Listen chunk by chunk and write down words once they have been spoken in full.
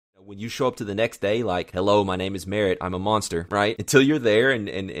When you show up to the next day like, hello, my name is Merritt, I'm a monster, right? Until you're there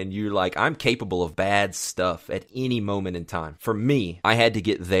and you're like, I'm capable of bad stuff at any moment in time. For me, I had to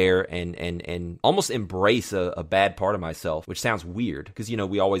get there and almost embrace a bad part of myself, which sounds weird because,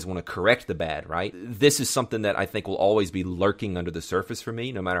 we always want to correct the bad, right? This is something that I think will always be lurking under the surface for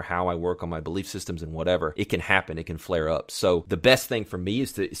me, no matter how I work on my belief systems and whatever. It can happen, it can flare up. So the best thing for me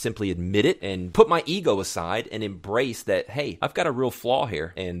is to simply admit it and put my ego aside and embrace that, hey, I've got a real flaw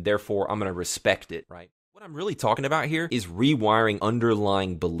here, and therefore I'm going to respect it, right? What I'm really talking about here is rewiring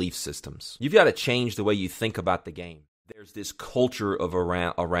underlying belief systems. You've got to change the way you think about the game. There's this culture of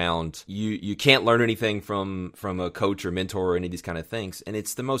around you can't learn anything from a coach or mentor or any of these kind of things, and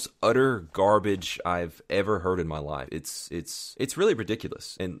it's the most utter garbage I've ever heard in my life. It's really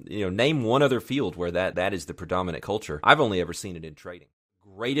ridiculous. And name one other field where that is the predominant culture. I've only ever seen it in trading.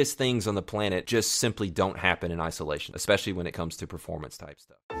 Greatest things on the planet just simply don't happen in isolation, especially when it comes to performance type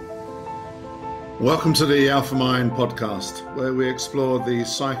stuff. Welcome to the Alpha Mind podcast, where we explore the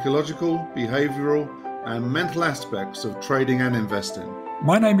psychological, behavioral, and mental aspects of trading and investing.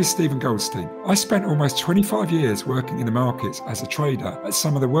 My name is Stephen Goldstein. I spent almost 25 years working in the markets as a trader at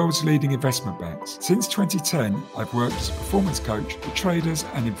some of the world's leading investment banks. Since 2010, I've worked as a performance coach for traders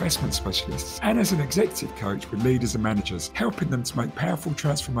and investment specialists, and as an executive coach with leaders and managers, helping them to make powerful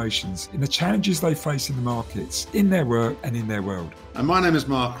transformations in the challenges they face in the markets, in their work and in their world. And my name is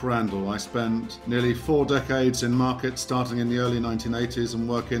Mark Randall. I spent nearly 4 decades in markets, starting in the early 1980s and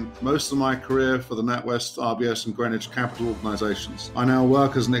working most of my career for the NatWest, RBS and Greenwich Capital organisations. I now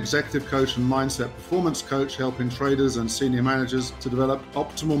work as an executive coach and mindset performance coach, helping traders and senior managers to develop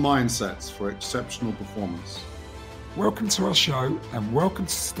optimal mindsets for exceptional performance. Welcome to our show and welcome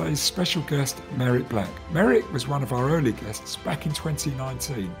to today's special guest, Merritt Black. Merritt was one of our early guests back in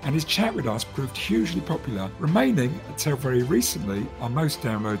 2019 and his chat with us proved hugely popular, remaining until very recently our most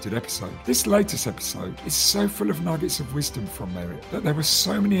downloaded episode. This latest episode is so full of nuggets of wisdom from Merritt that there were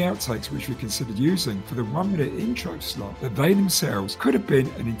so many outtakes which we considered using for the 1-minute intro slot that they themselves could have been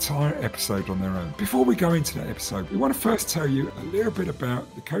an entire episode on their own. Before we go into that episode, we want to first tell you a little bit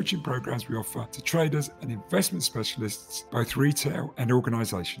about the coaching programs we offer to traders and investment specialists, both retail and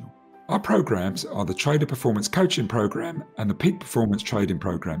organisational. Our programs are the Trader Performance Coaching Program and the Peak Performance Trading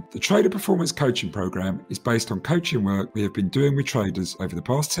Program. The Trader Performance Coaching Program is based on coaching work we have been doing with traders over the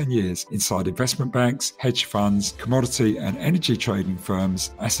past 10 years inside investment banks, hedge funds, commodity and energy trading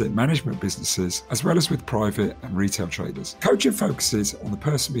firms, asset management businesses, as well as with private and retail traders. Coaching focuses on the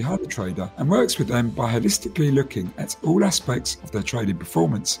person behind the trader and works with them by holistically looking at all aspects of their trading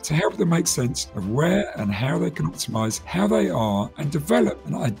performance to help them make sense of where and how they can optimize how they are and develop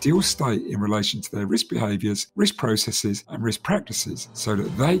an ideal state in relation to their risk behaviours, risk processes and risk practices so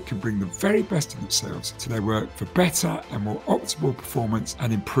that they can bring the very best of themselves to their work for better and more optimal performance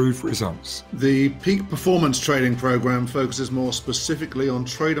and improved results. The Peak Performance Trading Program focuses more specifically on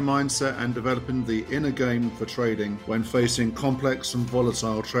trader mindset and developing the inner game for trading when facing complex and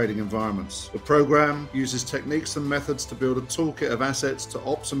volatile trading environments. The program uses techniques and methods to build a toolkit of assets to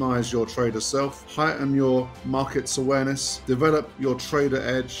optimize your trader self, heighten your markets awareness, develop your trader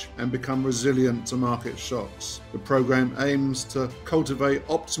edge, and become resilient to market shocks. The program aims to cultivate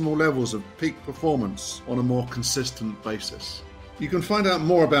optimal levels of peak performance on a more consistent basis. You can find out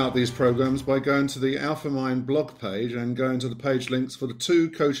more about these programs by going to the Alpha Mind blog page and going to the page links for the 2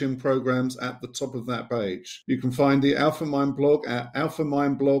 coaching programs at the top of that page. You can find the Alpha Mind blog at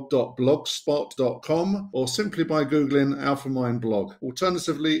alphamindblog.blogspot.com or simply by Googling Alpha Mind blog.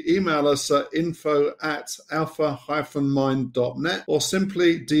 Alternatively, email us at info@alpha-mind.net or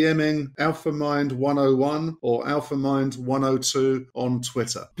simply DMing AlphaMind101 or AlphaMind102 on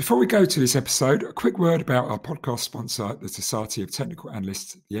Twitter. Before we go to this episode, a quick word about our podcast sponsor, the Society of Technical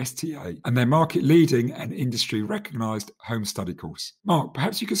Analysts, the STA, and their market-leading and industry-recognised home study course. Mark,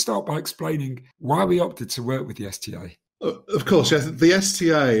 perhaps you could start by explaining why we opted to work with the STA. Of course, yes. The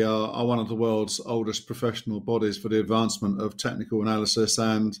STA are one of the world's oldest professional bodies for the advancement of technical analysis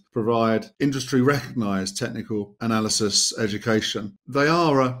and provide industry-recognised technical analysis education. They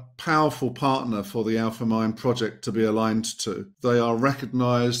are a powerful partner for the Alpha Mind project to be aligned to. They are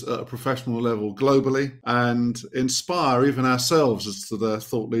recognised at a professional level globally and inspire even ourselves as to their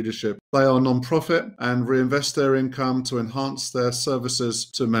thought leadership. They are non-profit and reinvest their income to enhance their services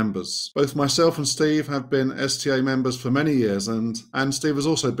to members. Both myself and Steve have been STA members for many years, and Steve has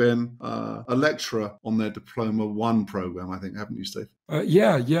also been a lecturer on their Diploma 1 program, I think, haven't you, Steve?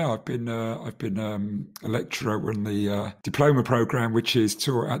 I've been a lecturer in the diploma program, which is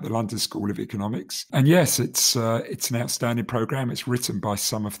taught at the London School of Economics. And yes, it's an outstanding program. It's written by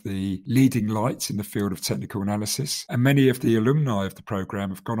some of the leading lights in the field of technical analysis, and many of the alumni of the program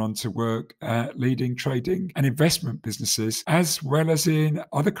have gone on to work at leading trading and investment businesses, as well as in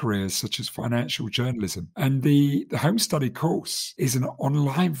other careers such as financial journalism. And the home study course is an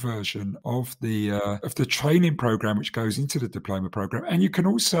online version of the training program which goes into the diploma program. And you can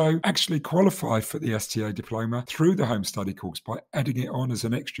also actually qualify for the STA diploma through the home study course by adding it on as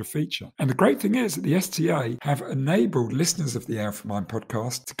an extra feature. And the great thing is that the STA have enabled listeners of the Alpha Mind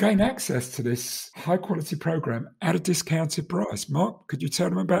podcast to gain access to this high quality program at a discounted price. Mark, could you tell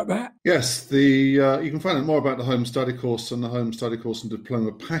them about that? Yes, you can find out more about the home study course and the home study course and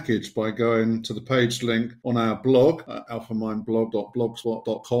diploma package by going to the page link on our blog at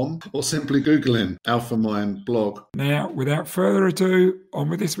alphamindblog.blogspot.com, or simply Googling Alpha Mind blog. Now, without further ado, on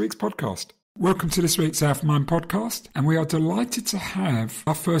with this week's podcast. Welcome to this week's Alpha Mind podcast, and we are delighted to have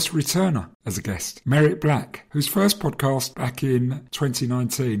our first returner as a guest, Merritt Black, whose first podcast back in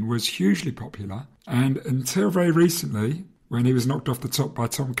 2019 was hugely popular, and until very recently, when he was knocked off the top by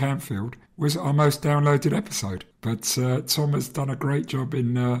Tom Canfield, was our most downloaded episode. But Tom has done a great job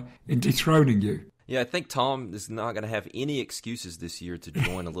in dethroning you. Yeah, I think Tom is not going to have any excuses this year to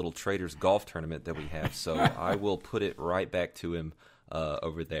join a little traders golf tournament that we have, so I will put it right back to him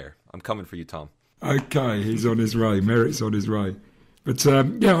over there. I'm coming for you, Tom. Okay, he's on his way. Merritt's on his way. But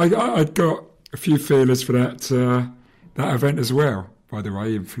I got a few feelers for that event as well, by the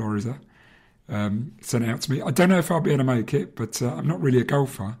way, in Florida. Sent it out to me. I don't know if I'll be able to make it, but I'm not really a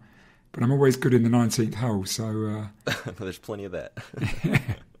golfer, but I'm always good in the 19th hole, so... There's plenty of that.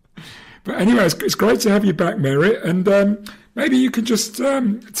 But anyway, it's great to have you back, Merritt, and maybe you can just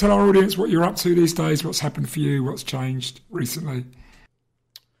tell our audience what you're up to these days, what's happened for you, what's changed recently.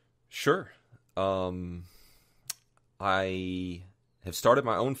 Sure. I have started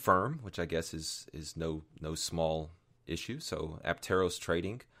my own firm, which I guess is no small issue, so Apteros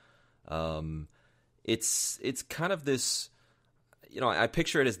Trading. It's kind of this, I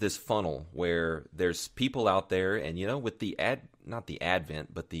picture it as this funnel where there's people out there, and with the not the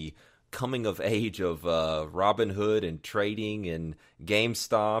advent, but the coming of age of Robinhood and trading and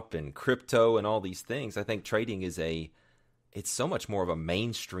GameStop and crypto and all these things, I think trading it's so much more of a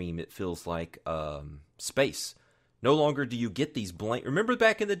mainstream, it feels like, space. No longer do you get these blank. Remember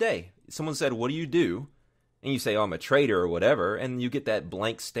back in the day, someone said, "What do you do?" And you say, "Oh, I'm a trader," or whatever, and you get that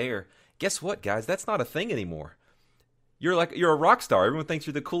blank stare. Guess what, guys? That's not a thing anymore. You're a rock star. Everyone thinks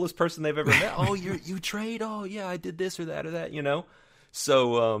you're the coolest person they've ever met. Oh, you trade? Oh, yeah, I did this or that.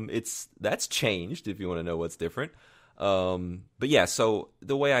 So that's changed, if you want to know what's different. But yeah, so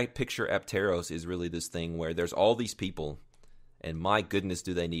the way I picture Apteros is really this thing where there's all these people, and my goodness,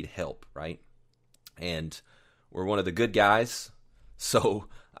 do they need help, right? And we're one of the good guys. So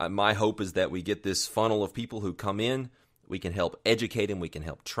my hope is that we get this funnel of people who come in. We can help educate them. We can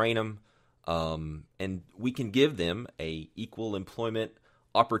help train them. And we can give them a equal employment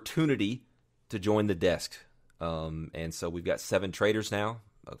opportunity to join the desk. And so we've got 7 traders now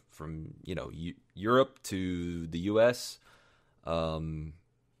from, Europe to the U.S. And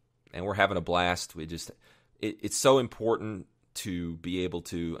we're having a blast. It's so important to be able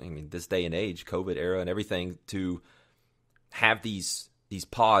to, this day and age, COVID era and everything, to have these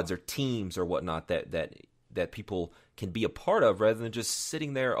pods or teams or whatnot that people can be a part of, rather than just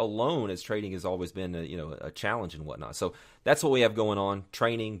sitting there alone, as trading has always been a challenge and whatnot. So that's what we have going on: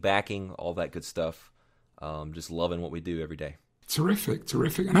 training, backing, all that good stuff. Just loving what we do every day. Terrific.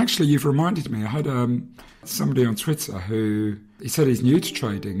 And actually, you've reminded me, I had somebody on Twitter who, he said he's new to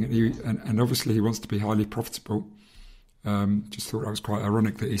trading, and obviously he wants to be highly profitable. Just thought that was quite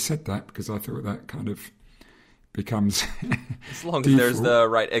ironic that he said that, because I thought that kind of becomes as long as there's the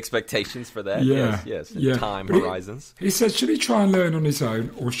right expectations for that. Yes. Time horizons. He said, should he try and learn on his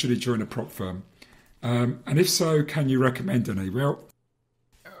own, or should he join a prop firm? And if so, can you recommend any? Well,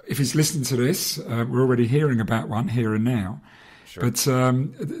 if he's listening to this, we're already hearing about one here and now. Sure. But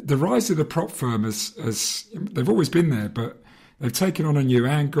the rise of the prop firm has they've always been there, but they've taken on a new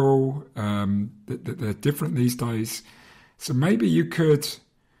angle. They're different these days. So maybe you could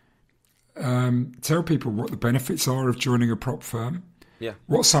tell people what the benefits are of joining a prop firm. Yeah.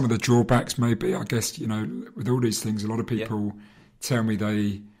 What some of the drawbacks may be. I guess, with all these things, a lot of people tell me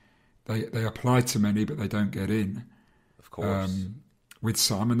they apply to many, but they don't get in. Of course. With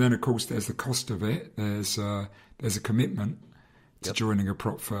some, and then of course there's the cost of it. There's a commitment to joining a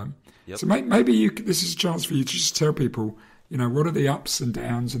prop firm. Yep. So maybe this is a chance for you to just tell people, what are the ups and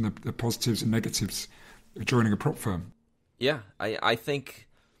downs and the positives and negatives of joining a prop firm. Yeah, I think,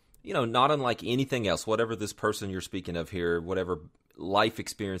 not unlike anything else, whatever this person you're speaking of here, whatever life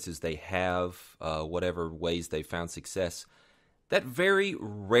experiences they have, whatever ways they found success, that very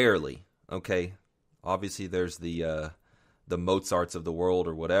rarely, okay, obviously there's the Mozarts of the world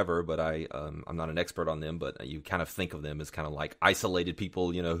or whatever, but I'm not an expert on them, but you kind of think of them as kind of like isolated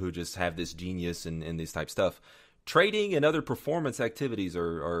people, who just have this genius and this type of stuff. Trading and other performance activities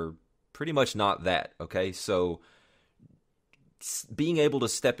are pretty much not that, okay? So being able to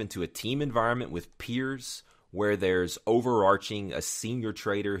step into a team environment with peers where there's overarching a senior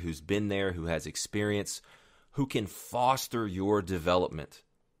trader who's been there, who has experience, who can foster your development,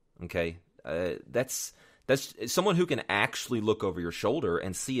 okay? That's someone who can actually look over your shoulder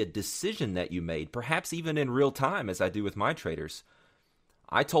and see a decision that you made, perhaps even in real time, as I do with my traders.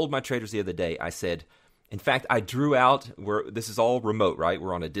 I told my traders the other day, I said, in fact, I drew out, this is all remote, right?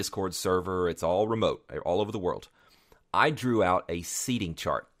 We're on a Discord server. It's all remote, all over the world. I drew out a seating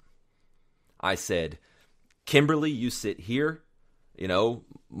chart. I said, Kimberly, you sit here.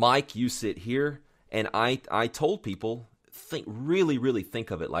 Mike, you sit here. And I told people, really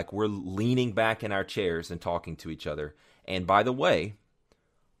think of it like we're leaning back in our chairs and talking to each other. And by the way,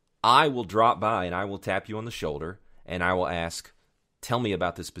 I will drop by and I will tap you on the shoulder and I will ask, tell me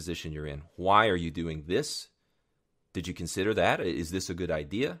about this position you're in. Why are you doing this? Did you consider that? Is this a good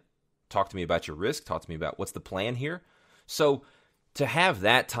idea? Talk to me about your risk. Talk to me about what's the plan here. So to have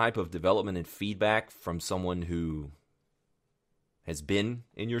that type of development and feedback from someone who has been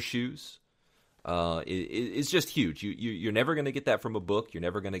in your shoes is just huge. You're never going to get that from a book. You're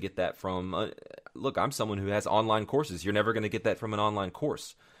never going to get that from, look, I'm someone who has online courses. You're never going to get that from an online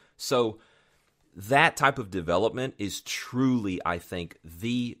course. So that type of development is truly, I think,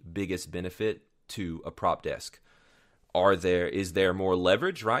 the biggest benefit to a prop desk. Is there more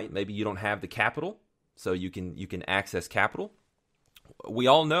leverage, right? Maybe you don't have the capital, so you can access capital. We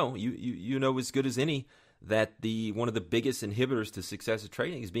all know, you know as good as any, that one of the biggest inhibitors to success of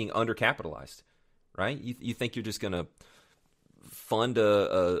trading is being undercapitalized, right? You think you're just going to fund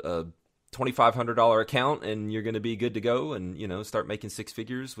a $2,500 account and you're going to be good to go and start making six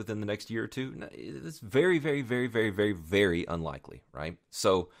figures within the next year or two. No, it's very, very, very, very, very, very unlikely, right?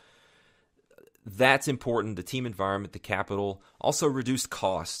 So that's important. The team environment, the capital, also reduced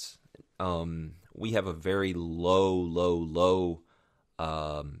costs. We have a very low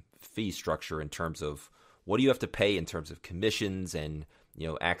fee structure in terms of what do you have to pay in terms of commissions and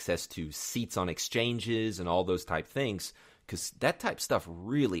access to seats on exchanges and all those type things, because that type stuff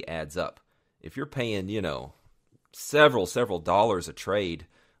really adds up. If you're paying several dollars a trade,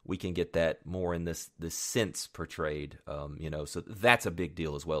 we can get that more in the cents per trade. So that's a big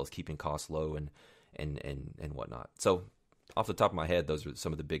deal as well as keeping costs low and whatnot. So off the top of my head, those are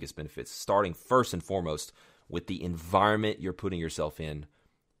some of the biggest benefits. Starting first and foremost with the environment you're putting yourself in.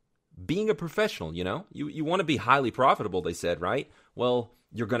 Being a professional, you want to be highly profitable, they said, right? Well,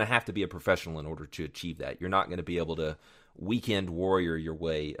 you're going to have to be a professional in order to achieve that. You're not going to be able to weekend warrior your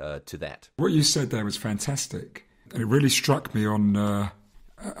way to that. What you said there was fantastic. And it really struck me on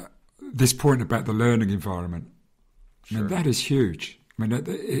this point about the learning environment. Sure. I mean, that is huge. I mean,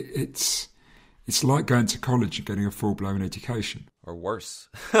 it's like going to college and getting a full-blown education. Or worse.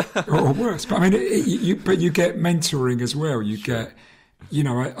 Or worse. But I mean, you get mentoring as well. You get,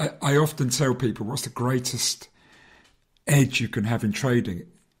 I often tell people what's the greatest edge you can have in trading,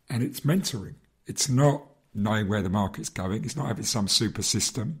 and it's mentoring. It's not knowing where the market's going. It's not having some super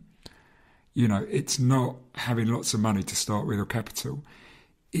system. It's not having lots of money to start with or capital.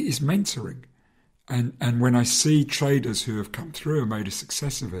 It is mentoring. And when I see traders who have come through and made a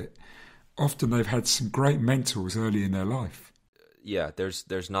success of it, often they've had some great mentors early in their life. Yeah,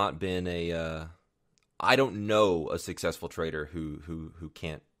 there's not been I don't know a successful trader who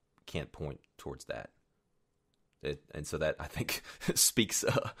can't point towards that. And so that, I think, speaks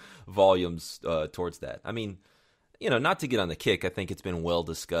volumes towards that. I mean, not to get on the kick, I think it's been well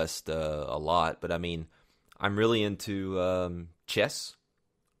discussed a lot, but I mean, I'm really into chess,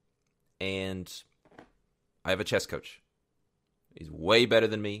 and I have a chess coach. He's way better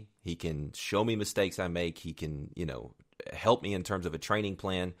than me. He can show me mistakes I make. He can, help me in terms of a training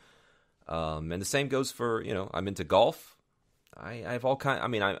plan. And the same goes for, I'm into golf. I have all kinds. I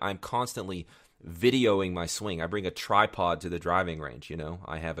mean, I'm constantly videoing my swing. I bring a tripod to the driving range.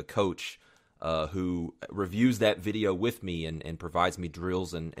 I have a coach who reviews that video with me and provides me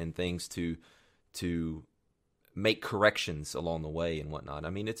drills and things to make corrections along the way and whatnot.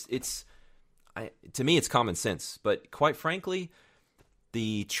 I mean, to me, it's common sense. But quite frankly,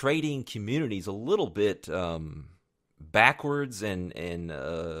 the trading community is a little bit backwards and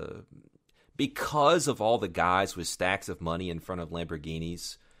because of all the guys with stacks of money in front of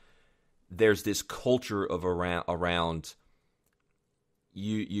Lamborghinis, there's this culture of around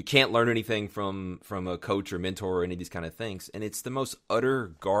you can't learn anything from a coach or mentor or any of these kind of things, and it's the most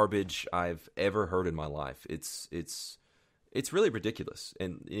utter garbage I've ever heard in my life. It's really ridiculous.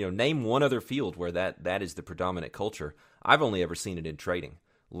 And name one other field where that is the predominant culture. I've only ever seen it in trading.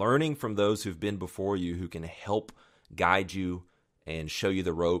 Learning from those who've been before you, who can help guide you and show you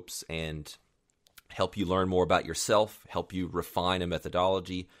the ropes and help you learn more about yourself, help you refine a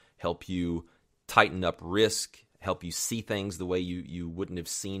methodology, help you tighten up risk, help you see things the way you wouldn't have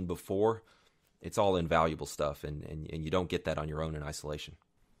seen before. It's all invaluable stuff, and you don't get that on your own in isolation.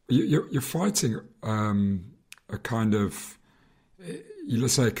 You're fighting a kind of,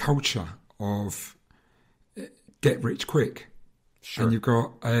 let's say, a culture of get rich quick. Sure. And you've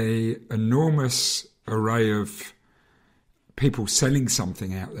got a enormous array of people selling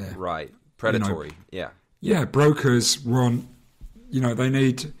something out there. Right. Predatory. Yeah. Yeah. Brokers want, they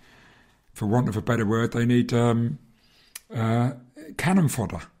need, for want of a better word, they need cannon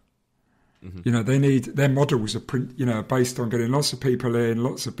fodder. Mm-hmm. They need, their models are based on getting lots of people in,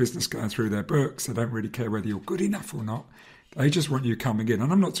 lots of business going through their books. They don't really care whether you're good enough or not. They just want you coming in.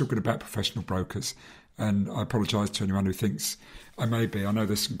 And I'm not talking about professional brokers. And I apologise to anyone who thinks I may be. I know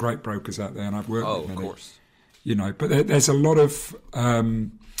there's some great brokers out there, and I've worked with many. Of course. But there's a lot of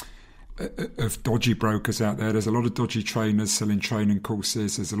dodgy brokers out there. There's a lot of dodgy trainers selling training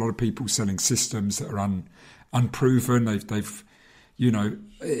courses. There's a lot of people selling systems that are unproven.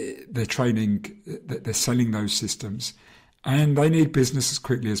 They're training, they're selling those systems, and they need business as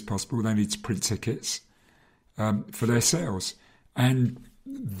quickly as possible. They need to print tickets for their sales, and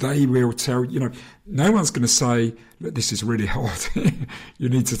they will tell, no one's going to say, look, this is really hard. You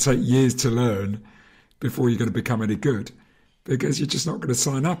need to take years to learn before you're going to become any good, because you're just not going to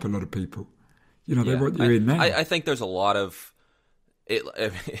sign up a lot of people. They want you in now. I think there's a lot of,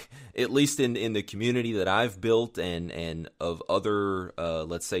 at least in the community that I've built and of other,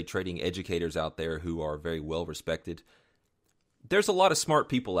 let's say, trading educators out there who are very well respected, there's a lot of smart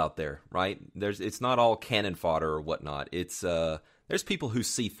people out there, right? It's not all cannon fodder or whatnot. There's people who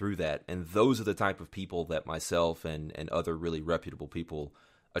see through that, and those are the type of people that myself and other really reputable people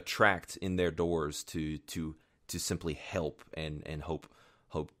attract in their doors to simply help and hope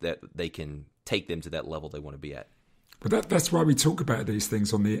that they can take them to that level they want to be at. But that's why we talk about these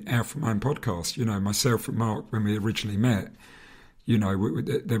things on the Alpha Mind podcast. Myself and Mark, when we originally met,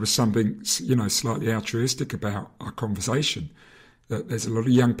 there was something, slightly altruistic about our conversation. That there's a lot of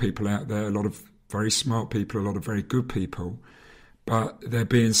young people out there, a lot of very smart people, a lot of very good people, but they're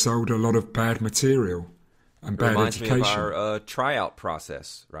being sold a lot of bad material and bad education. It reminds me of our tryout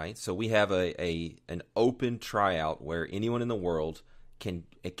process, right? So we have an open tryout where anyone in the world can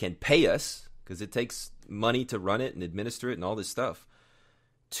pay us, because it takes money to run it and administer it and all this stuff,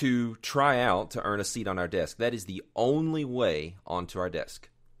 to try out to earn a seat on our desk. That is the only way onto our desk.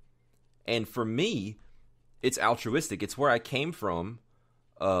 And for me, it's altruistic. It's where I came from.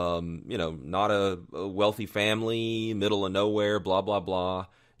 Not a wealthy family, middle of nowhere, blah, blah, blah.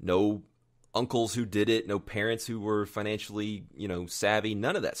 No uncles who did it, no parents who were financially, savvy,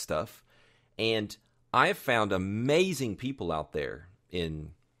 none of that stuff. And I have found amazing people out there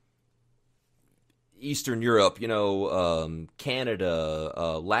in Eastern Europe,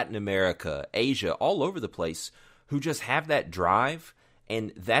 Canada, Latin America, Asia, all over the place, who just have that drive,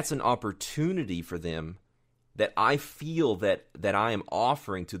 and that's an opportunity for them that I feel that I am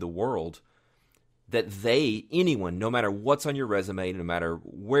offering to the world, that anyone, no matter what's on your resume, no matter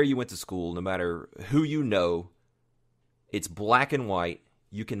where you went to school, no matter who you know, it's black and white,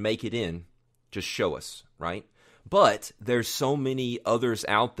 you can make it in, just show us, right? But there's so many others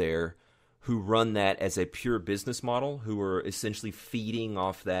out there who run that as a pure business model, who are essentially feeding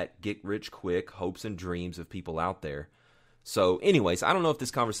off that get-rich-quick hopes and dreams of people out there. So anyways, I don't know if this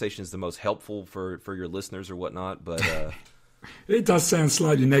conversation is the most helpful for your listeners or whatnot, but... It does sound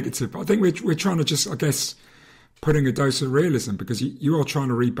slightly negative, but I think we're trying to just, I guess, putting a dose of realism, because you are trying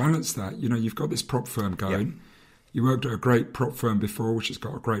to rebalance that. You've got this prop firm going. Yep. You worked at a great prop firm before, which has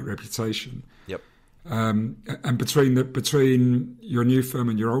got a great reputation. Yep. And between your new firm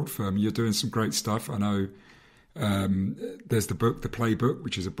and your old firm, you're doing some great stuff. I know there's the book, The Playbook,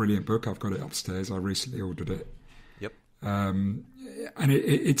 which is a brilliant book. I've got it upstairs. I recently ordered it. Yep. And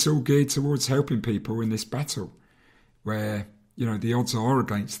it's all geared towards helping people in this battle, where the odds are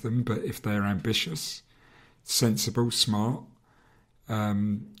against them, but if they're ambitious, sensible, smart,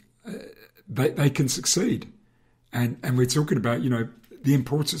 they can succeed. And we're talking about the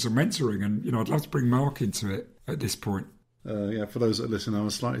importance of mentoring, and I'd love to bring Mark into it at this point. For those that listen, I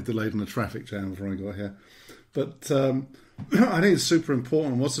was slightly delayed in the traffic jam before I got here. But I think it's super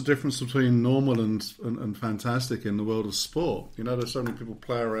important. What's the difference between normal and fantastic in the world of sport? There's so many people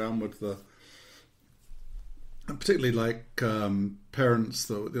play around with particularly like parents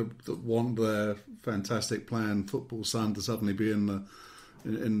that want their fantastic playing football son to suddenly be in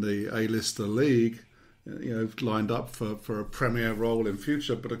the A-lister league, lined up for a premier role in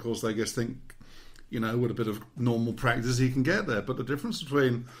future. But of course, they just think, with a bit of normal practice, he can get there. But the difference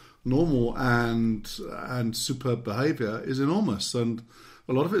between normal and superb behaviour is enormous, and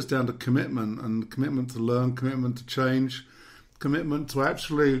a lot of it's down to commitment to learn, commitment to change, commitment to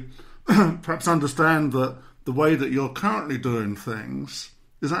actually perhaps understand that the way that you're currently doing things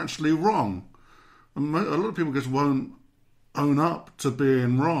is actually wrong. And a lot of people just won't own up to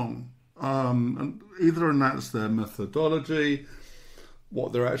being wrong, and either that's their methodology,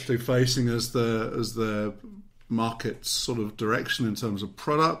 what they're actually facing as their market's sort of direction in terms of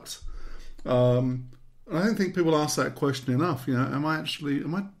product. And I don't think people ask that question enough. Am I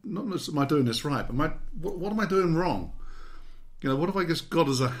doing this right? What am I doing wrong? What have I just got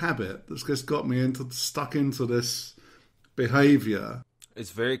as a habit that's just got me stuck into this behavior?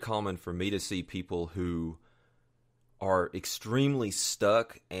 It's very common for me to see people who are extremely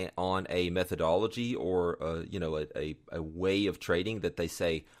stuck on a methodology or a way of trading that they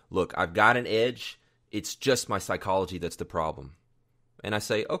say, look, I've got an edge. It's just my psychology that's the problem. And I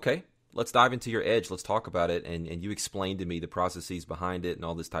say, okay, let's dive into your edge. Let's talk about it. And you explain to me the processes behind it and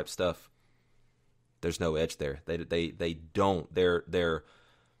all this type of stuff. There's no edge there. They don't. They're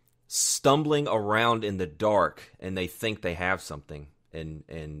stumbling around in the dark and they think they have something.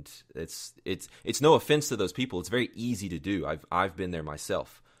 And it's no offense to those people. It's very easy to do. I've been there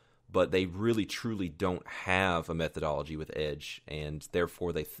myself. But they really truly don't have a methodology with edge, and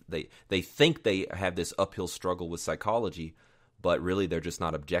therefore they think they have this uphill struggle with psychology, but really they're just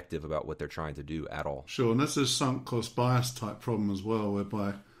not objective about what they're trying to do at all. Sure, and that's a sunk cost bias type problem as well,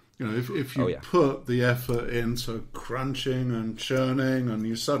 whereby if you put the effort into crunching and churning, and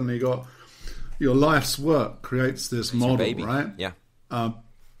you suddenly got your life's work creates this model, right? Yeah.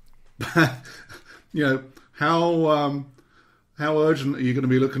 How urgent are you going to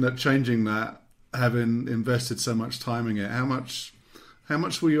be looking at changing that, having invested so much time in it? How much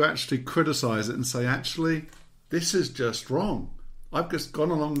will you actually criticize it and say, actually, this is just wrong? I've just gone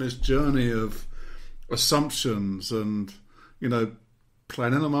along this journey of assumptions and,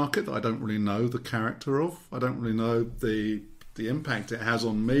 planning a market that I don't really know the character of. I don't really know the impact it has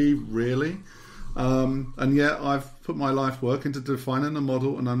on me, really. And yet I've put my life work into defining a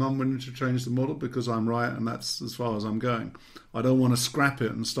model, and I'm not willing to change the model because I'm right, and that's as far as I'm going. I don't want to scrap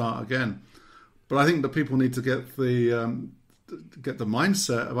it and start again. But I think that people need to get the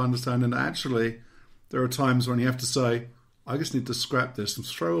mindset of understanding that actually there are times when you have to say, I just need to scrap this and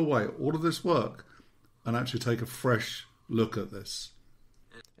throw away all of this work and actually take a fresh look at this.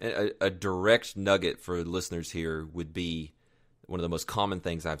 A direct nugget for listeners here would be, one of the most common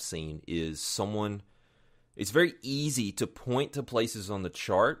things I've seen is it's very easy to point to places on the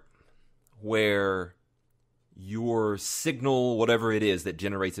chart where your signal, whatever it is that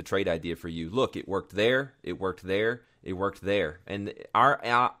generates a trade idea for you, look, it worked there, it worked there, it worked there. And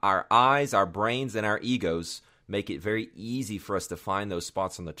our eyes, our brains, and our egos make it very easy for us to find those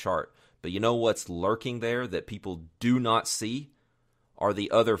spots on the chart. But you know what's lurking there that people do not see are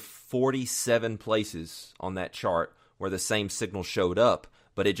the other 47 places on that chart where the same signal showed up,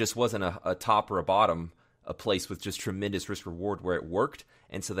 but it just wasn't a top or a bottom, a place with just tremendous risk-reward where it worked,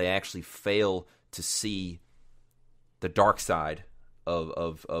 and so they actually fail to see the dark side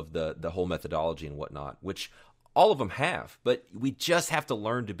of the whole methodology and whatnot, which all of them have, but we just have to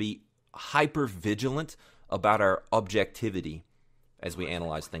learn to be hyper-vigilant about our objectivity as we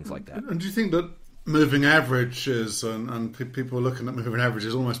analyze things like that. And do you think that moving averages and people looking at moving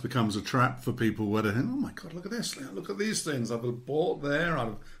averages almost becomes a trap for people where they think, oh my God, look at this, look at these things. I'd have bought there, I'd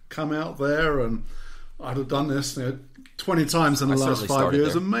have come out there, and I'd have done this 20 times in the last 5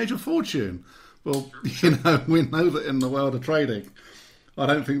 years and made a fortune. Well, we know that in the world of trading, I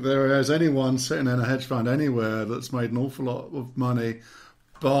don't think there is anyone sitting in a hedge fund anywhere that's made an awful lot of money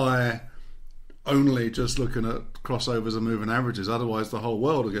by only just looking at crossovers and moving averages. Otherwise, the whole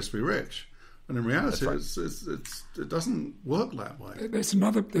world will just be rich. And in reality, it doesn't work that way. There's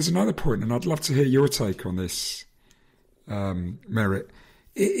another point, and I'd love to hear your take on this, Merritt.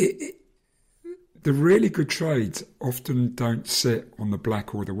 The really good trades often don't sit on the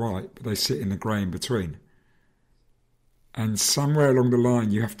black or the white, but they sit in the grey in between. And somewhere along the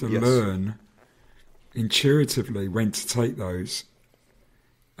line, you have to learn intuitively when to take those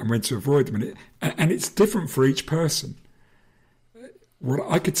and when to avoid them. And it's different for each person. Well,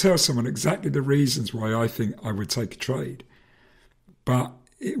 I could tell someone exactly the reasons why I think I would take a trade, but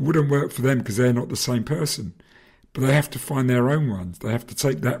it wouldn't work for them because they're not the same person. But they have to find their own ones. They have to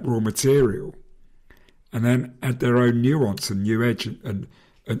take that raw material and then add their own nuance and new edge and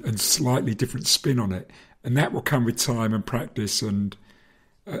slightly different spin on it. And that will come with time and practice and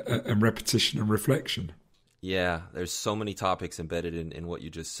repetition and reflection. Yeah, there's so many topics embedded in what you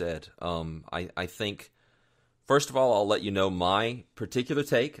just said. I think, first of all, I'll let you know my particular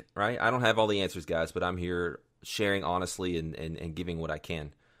take, right? I don't have all the answers, guys, but I'm here sharing honestly and giving what I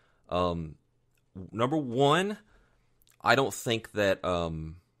can. Number one, I don't think that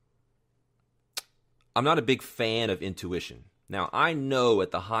I'm not a big fan of intuition. Now, I know at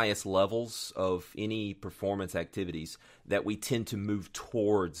the highest levels of any performance activities that we tend to move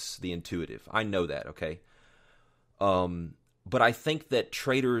towards the intuitive. I know that, okay? But I think that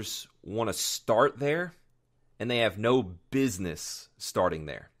traders want to start there, and they have no business starting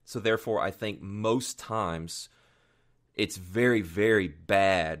there. So therefore, I think most times it's very, very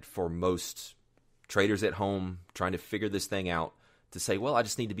bad for most traders at home trying to figure this thing out to say, well, I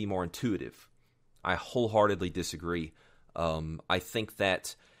just need to be more intuitive. I wholeheartedly disagree. I think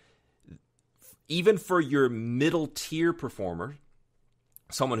that even for your middle tier performer,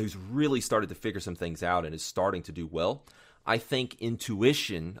 someone who's really started to figure some things out and is starting to do well, I think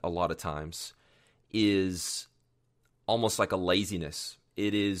intuition a lot of times is almost like a laziness.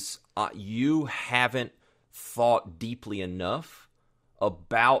 It is you haven't thought deeply enough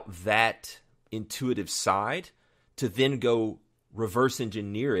about that intuitive side to then go reverse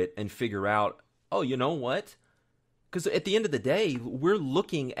engineer it and figure out, oh, you know what? Because at the end of the day, we're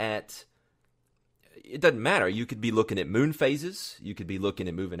looking at, it doesn't matter. You could be looking at moon phases. You could be looking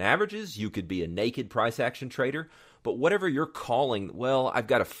at moving averages. You could be a naked price action trader. But whatever you're calling, well, I've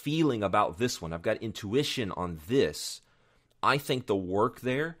got a feeling about this one. I've got intuition on this. I think the work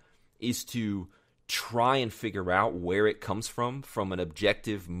there is to try and figure out where it comes from an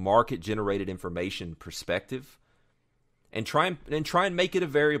objective market-generated information perspective, and try and make it a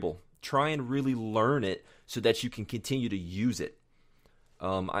variable. Try and really learn it so that you can continue to use it.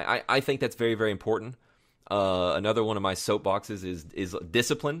 I think that's very, very important. Another one of my soapboxes is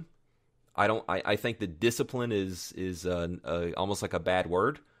discipline. I think that discipline is almost like a bad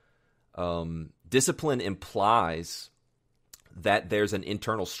word. Discipline implies that there's an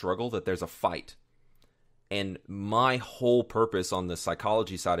internal struggle, that there's a fight. And my whole purpose on the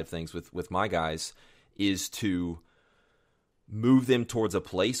psychology side of things with my guys is to move them towards a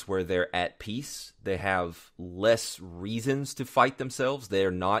place where they're at peace. They have less reasons to fight themselves.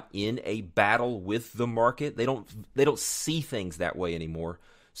 They're not in a battle with the market. They don't see things that way anymore.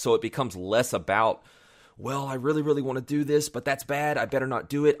 So it becomes less about, well, I really, really want to do this, but that's bad. I better not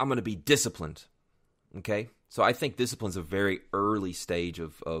do it. I'm going to be disciplined. Okay? So I think discipline's a very early stage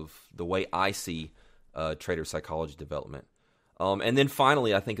of the way I see trader psychology development. And then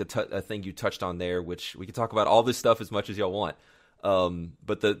finally, I think a thing you touched on there, which we could talk about all this stuff as much as y'all want.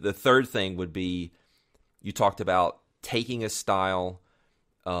 But the third thing would be, you talked about taking a style,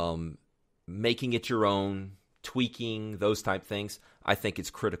 making it your own, tweaking, those type things. I think it's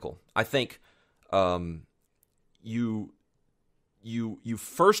critical. I think you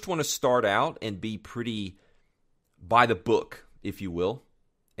first want to start out and be pretty by the book, if you will,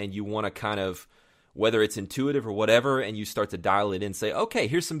 and you want to kind of, whether it's intuitive or whatever, and you start to dial it in, say, okay,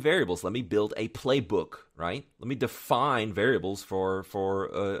 here's some variables. Let me build a playbook, right? Let me define variables for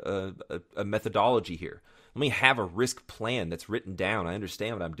a methodology here. Let me have a risk plan that's written down. I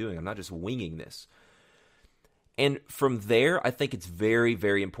understand what I'm doing. I'm not just winging this. And from there, I think it's very,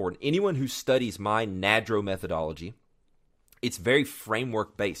 very important. Anyone who studies my NADRO methodology, it's very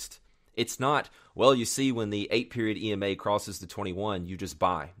framework-based. It's not, well, you see when the 8-period EMA crosses the 21, you just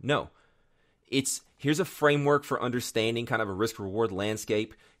buy. No. Here's a framework for understanding kind of a risk-reward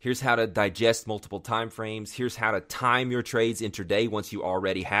landscape. Here's how to digest multiple time frames. Here's how to time your trades intraday once you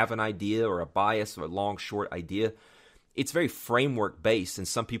already have an idea or a bias or a long-short idea. It's very framework-based, and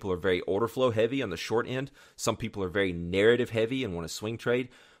some people are very order flow heavy on the short end. Some people are very narrative heavy and want to swing trade.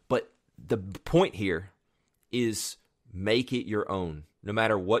 But the point here is make it your own. No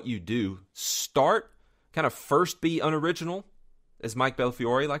matter what you do, start, kind of first be unoriginal, as Mike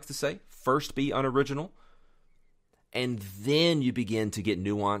Belfiore likes to say. First be unoriginal, and then you begin to get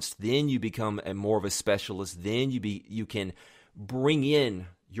nuanced. Then you become more of a specialist. Then you can bring in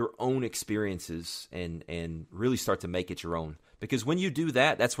your own experiences and really start to make it your own. Because when you do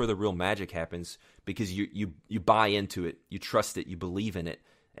that, that's where the real magic happens, because you buy into it, you trust it, you believe in it,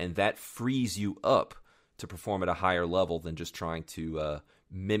 and that frees you up to perform at a higher level than just trying to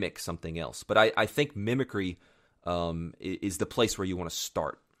mimic something else. But I think mimicry is the place where you want to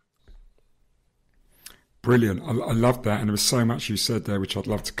start. Brilliant. I love that. And there was so much you said there, which I'd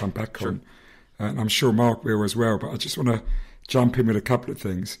love to come back on. And I'm sure Mark will as well. But I just want to jump in with a couple of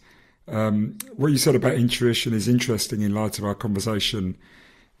things. What you said about intuition is interesting in light of our conversation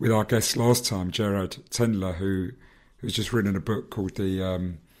with our guest last time, Gerard Tendler, who's just written a book called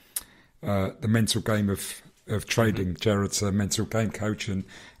The Mental Game of Trading. Gerard's a mental game coach, and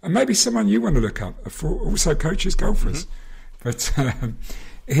maybe someone you want to look up, also coaches golfers. But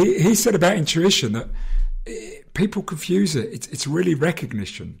he said about intuition that people confuse it. It's really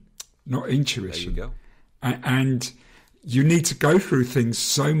recognition, not intuition. There you go. And you need to go through things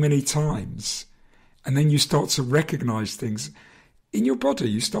so many times, and then you start to recognize things in your body.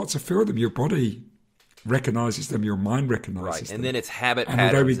 You start to feel them. Your body recognizes them. Your mind recognizes them. And then it's habit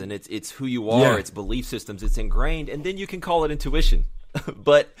patterns, and it's who you are. It's belief systems. It's ingrained, and then you can call it intuition.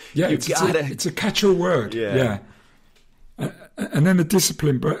 But it's a catch-all word. Yeah. And then the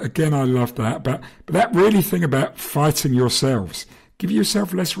discipline. But again, I love that. But that really thing about fighting yourselves. Give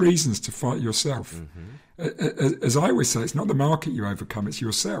yourself less reasons to fight yourself. As I always say, it's not the market you overcome, it's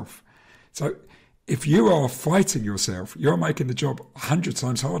yourself. So if you are fighting yourself, you're making the job 100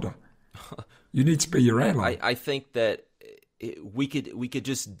 times harder. You need to be your ally. I think that we could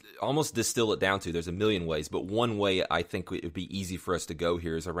just almost distill it down to, there's a million ways, but one way I think it would be easy for us to go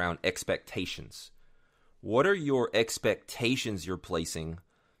here is around expectations. What are your expectations you're placing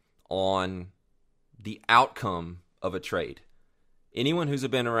on the outcome of a trade? Anyone who's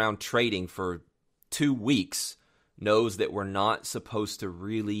been around trading for 2 weeks knows that we're not supposed to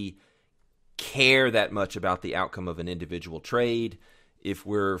really care that much about the outcome of an individual trade. If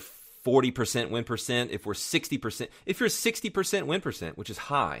we're 40% win percent, if we're 60%, if you're 60% win percent, which is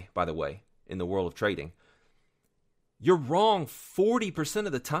high, by the way, in the world of trading, you're wrong 40%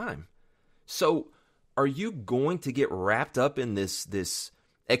 of the time. So are you going to get wrapped up in this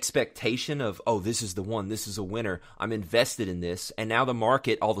expectation of, oh, this is the one, this is a winner, I'm invested in this, and now the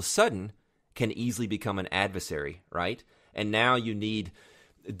market all of a sudden can easily become an adversary, right? And now you need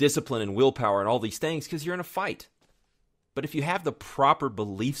discipline and willpower and all these things because you're in a fight. But if you have the proper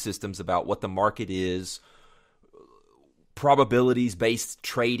belief systems about what the market is, probabilities-based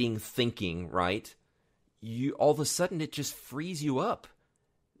trading thinking, right? You all of a sudden it just frees you up.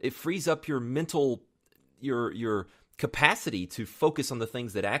 It frees up your mental, your capacity to focus on the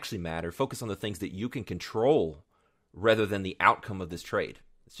things that actually matter, focus on the things that you can control rather than the outcome of this trade.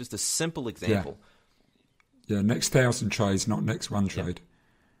 It's just a simple example. Yeah, next 1,000 trades, not next one trade.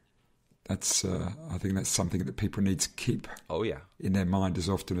 That's I think that's something that people need to keep in their mind as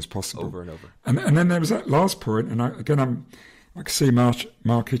often as possible. Over and over. And then there was that last point, and I can see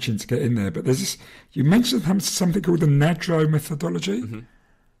Mark itching to get in there, but there's this, you mentioned something called the NADRO methodology.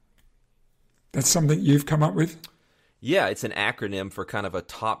 That's something you've come up with? Yeah, it's an acronym for kind of a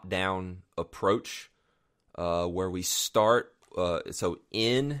top-down approach where we start. So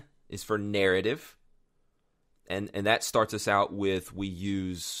N is for narrative, and that starts us out with, we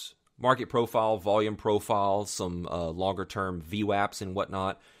use market profile, volume profile, some longer-term VWAPs and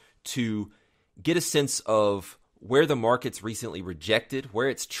whatnot to get a sense of where the market's recently rejected, where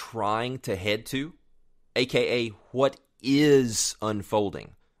it's trying to head to, aka what is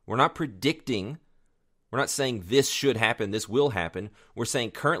unfolding. We're not predicting. We're not saying this should happen, this will happen. We're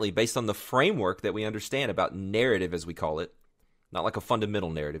saying currently, based on the framework that we understand about narrative, as we call it, not like a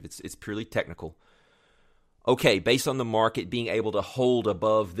fundamental narrative, it's purely technical. Okay, based on the market being able to hold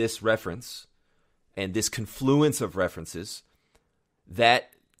above this reference and this confluence of references,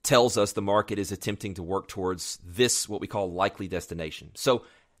 that tells us the market is attempting to work towards this, what we call likely destination. So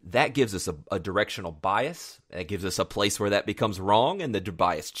that gives us a directional bias. That gives us a place where that becomes wrong and the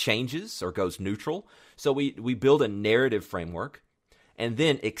bias changes or goes neutral. So we build a narrative framework. And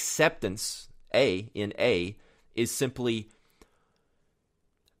then acceptance, in A, is simply,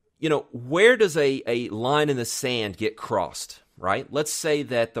 where does a line in the sand get crossed, right? Let's say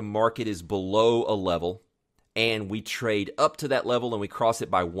that the market is below a level and we trade up to that level and we cross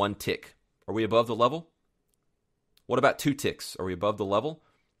it by 1 tick. Are we above the level? What about 2 ticks? Are we above the level?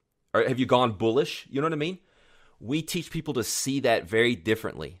 Or have you gone bullish? You know what I mean? We teach people to see that very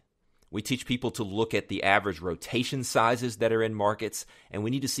differently. We teach people to look at the average rotation sizes that are in markets, and we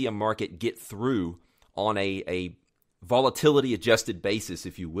need to see a market get through on a volatility-adjusted basis,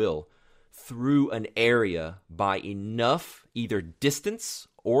 if you will, through an area by enough either distance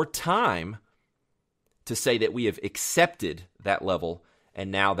or time to say that we have accepted that level,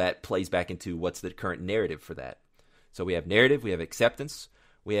 and now that plays back into what's the current narrative for that. So we have narrative, we have acceptance,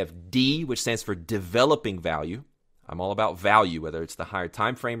 we have D, which stands for developing value. I'm all about value, whether it's the higher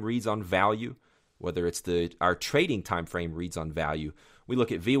time frame reads on value, whether it's our trading time frame reads on value. We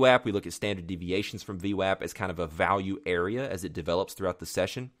look at VWAP, we look at standard deviations from VWAP as kind of a value area as it develops throughout the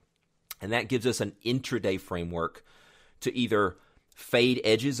session. And that gives us an intraday framework to either fade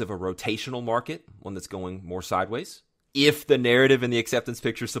edges of a rotational market, one that's going more sideways, if the narrative and the acceptance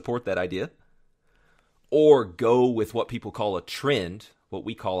picture support that idea, or go with what people call a trend, what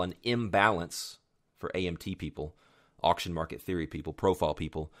we call an imbalance for AMT people, auction market theory people, profile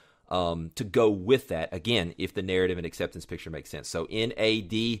people, to go with that, again, if the narrative and acceptance picture makes sense. So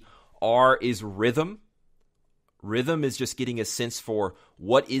NADR is rhythm. Rhythm is just getting a sense for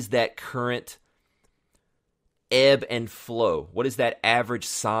what is that current ebb and flow. What is that average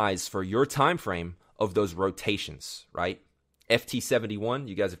size for your time frame of those rotations, right? FT71,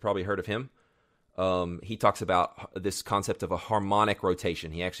 you guys have probably heard of him. He talks about this concept of a harmonic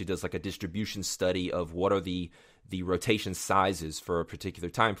rotation. He actually does like a distribution study of what are the rotation sizes for a particular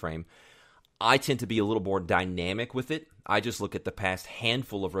time frame. I tend to be a little more dynamic with it. I just look at the past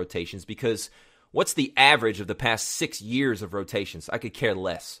handful of rotations because what's the average of the past 6 years of rotations? I could care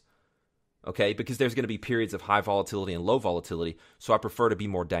less, okay? Because there's going to be periods of high volatility and low volatility, so I prefer to be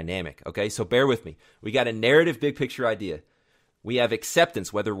more dynamic, okay? So bear with me. We got a narrative big picture idea. We have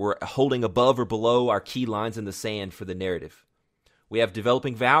acceptance, whether we're holding above or below our key lines in the sand for the narrative. We have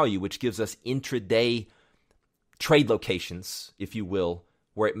developing value, which gives us intraday trade locations, if you will,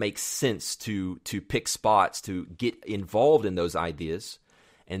 where it makes sense to pick spots, to get involved in those ideas.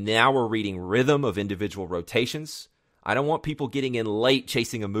 And now we're reading rhythm of individual rotations. I don't want people getting in late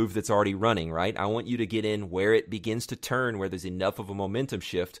chasing a move that's already running, right? I want you to get in where it begins to turn, where there's enough of a momentum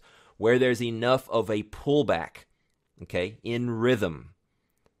shift, where there's enough of a pullback, okay, in rhythm.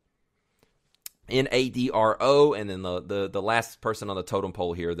 NADRO, and then the last person on the totem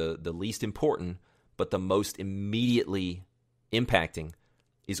pole here, the least important, but the most immediately impacting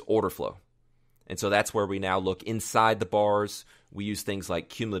is order flow. And so that's where we now look inside the bars. We use things like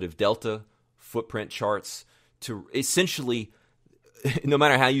cumulative delta, footprint charts to essentially, no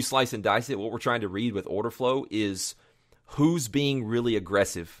matter how you slice and dice it, what we're trying to read with order flow is who's being really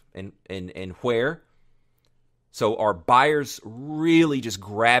aggressive and where. So are buyers really just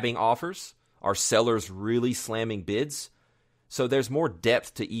grabbing offers? Are sellers really slamming bids? So there's more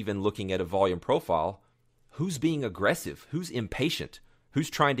depth to even looking at a volume profile. Who's being aggressive? Who's impatient? Who's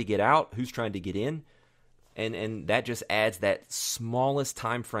trying to get out? Who's trying to get in? And that just adds that smallest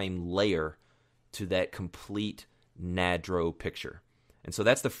time frame layer to that complete NADRO picture. And so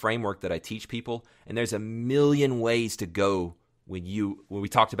that's the framework that I teach people. And there's a million ways to go when we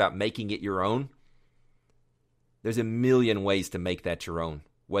talked about making it your own. There's a million ways to make that your own.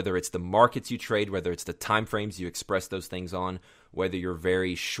 Whether it's the markets you trade, whether it's the time frames you express those things on, whether you're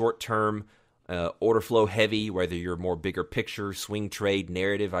very short-term, order flow heavy, whether you're more bigger picture, swing trade,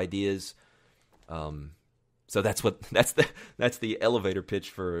 narrative ideas. So that's the elevator pitch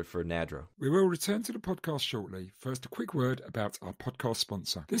for NADRO. We will return to the podcast shortly. First, a quick word about our podcast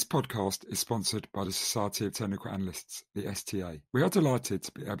sponsor. This podcast is sponsored by the Society of Technical Analysts, the STA. We are delighted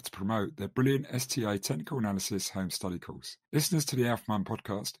to be able to promote their brilliant STA Technical Analysis Home Study course. Listeners to the Alpha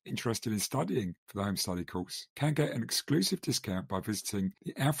podcast interested in studying for the Home Study course can get an exclusive discount by visiting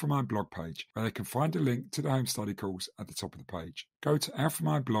the Alpha Mind blog page, where they can find a link to the Home Study course at the top of the page. Go to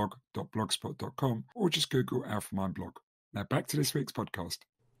alphamindblog.blogspot.com or just Google Alpha Mind blog. Now back to this week's podcast.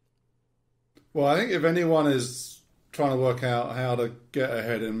 Well, I think if anyone is trying to work out how to get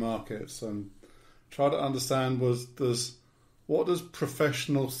ahead in markets and try to understand what does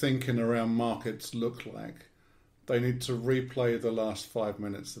professional thinking around markets look like, they need to replay the last 5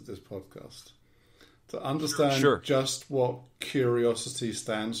 minutes of this podcast to understand just what curiosity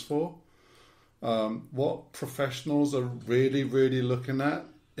stands for, what professionals are really, really looking at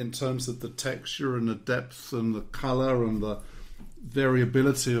in terms of the texture and the depth and the color and the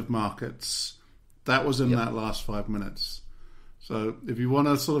variability of markets. That was in that last 5 minutes. So if you want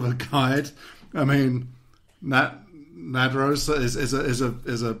a sort of a guide, I mean, NADRO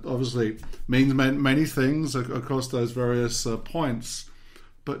is obviously means many things across those various points,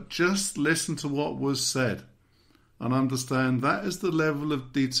 but just listen to what was said and understand that is the level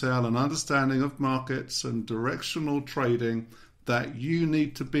of detail and understanding of markets and directional trading that you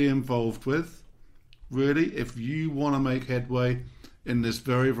need to be involved with, really, if you want to make headway in this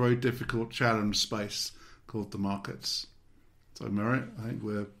very, very difficult challenge space called the markets. So, Merritt, I think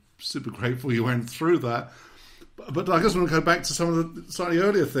we're super grateful you went through that. But I just want to go back to some of the slightly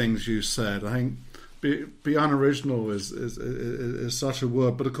earlier things you said. I think be unoriginal is such a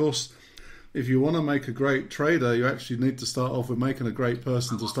word. But, of course, if you want to make a great trader, you actually need to start off with making a great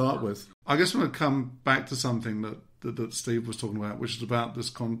person to start with. I guess I want to come back to something that that Steve was talking about, which is about this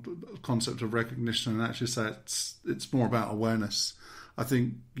concept of recognition, and actually say it's more about awareness. I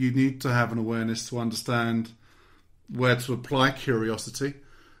think you need to have an awareness to understand where to apply curiosity.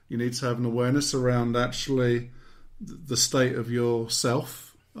 You need to have an awareness around actually the state of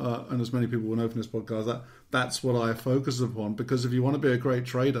yourself, and as many people will know from this podcast, that's what I focus upon, because if you want to be a great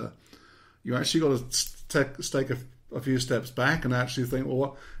trader, you actually got to take a few steps back and actually think,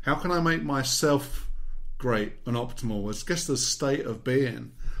 well, how can I make myself great and optimal? It's just the state of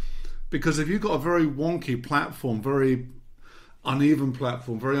being. Because if you've got a very wonky platform, very uneven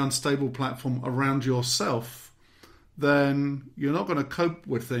platform, very unstable platform around yourself, then you're not going to cope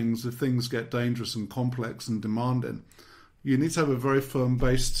with things if things get dangerous and complex and demanding. You need to have a very firm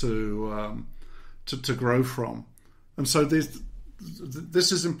base to grow from. And so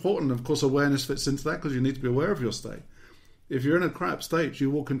this is important. Of course, awareness fits into that, because you need to be aware of your state. If you're in a crap state,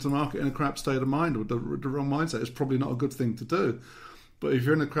 you walk into the market in a crap state of mind with the wrong mindset, it's probably not a good thing to do. But if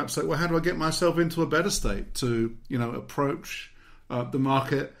you're in a crap state, well, how do I get myself into a better state to, approach the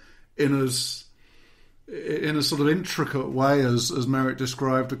market in a sort of intricate way as Merritt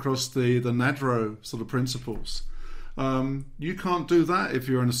described across the NADRO sort of principles? You can't do that if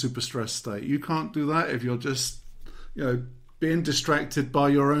you're in a super stressed state. You can't do that if you're just, being distracted by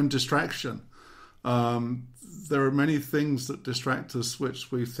your own distraction. There are many things that distract us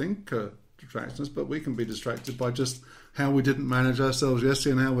which we think are distractions, but we can be distracted by just how we didn't manage ourselves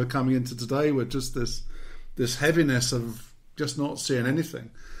yesterday and how we're coming into today with just this heaviness of just not seeing anything.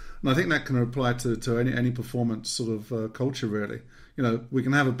 And I think that can apply to any performance sort of culture, really. We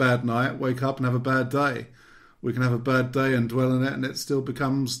can have a bad night, wake up and have a bad day. We can have a bad day and dwell in it, and it still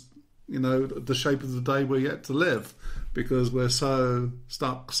becomes, the shape of the day we're yet to live, because we're so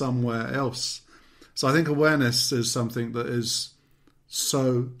stuck somewhere else. So I think awareness is something that is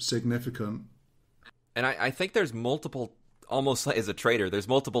so significant. And I think there's multiple, almost like as a trader, there's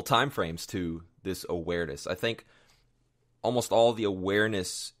multiple time frames to this awareness. I think almost all the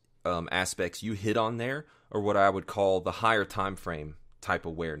awareness aspects you hit on there are what I would call the higher time frame type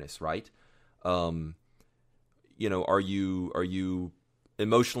awareness, right? Are you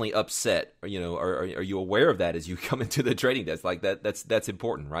emotionally upset? Or, are you aware of that as you come into the trading desk? Like that's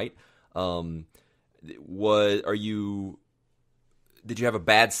important, right? Did you have a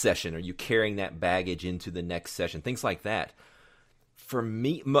bad session? Are you carrying that baggage into the next session? Things like that. For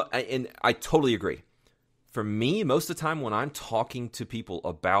me, and I totally agree. For me, most of the time when I'm talking to people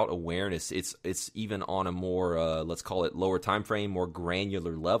about awareness, it's even on a more, let's call it lower time frame, more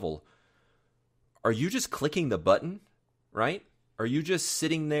granular level. Are you just clicking the button, right? Are you just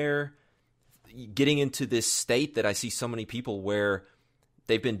sitting there getting into this state that I see so many people where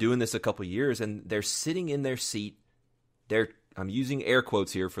they've been doing this a couple of years and they're sitting in their seat. I'm using air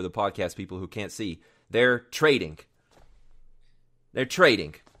quotes here for the podcast people who can't see. They're trading. They're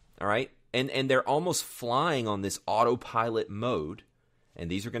trading, all right? And they're almost flying on this autopilot mode. And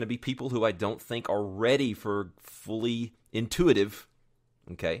these are going to be people who I don't think are ready for fully intuitive,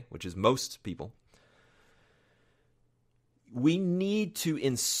 okay, which is most people. We need to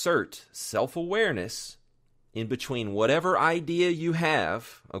insert self-awareness in between whatever idea you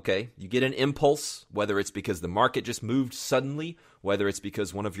have, okay? You get an impulse, whether it's because the market just moved suddenly, whether it's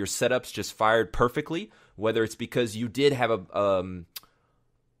because one of your setups just fired perfectly, whether it's because you did have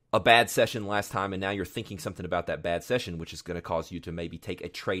a bad session last time and now you're thinking something about that bad session, which is going to cause you to maybe take a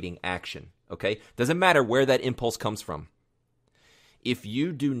trading action, okay? Doesn't matter where that impulse comes from. If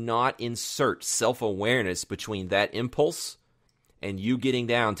you do not insert self-awareness between that impulse and you getting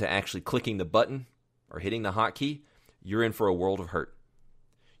down to actually clicking the button or hitting the hotkey, you're in for a world of hurt.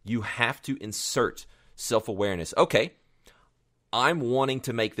 You have to insert self-awareness. Okay, I'm wanting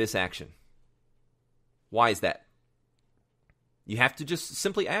to make this action. Why is that? You have to just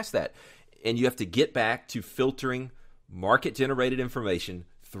simply ask that. And you have to get back to filtering market-generated information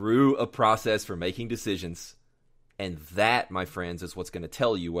through a process for making decisions. And that, my friends, is what's going to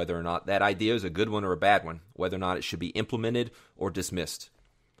tell you whether or not that idea is a good one or a bad one, whether or not it should be implemented or dismissed.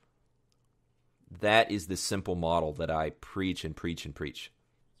 That is the simple model that I preach and preach and preach.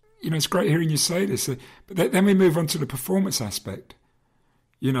 It's great hearing you say this, but then we move on to the performance aspect.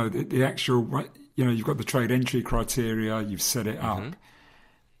 The actual, you've got the trade entry criteria, you've set it up. Mm-hmm.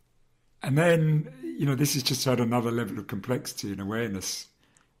 And then, this is just at another level of complexity and awareness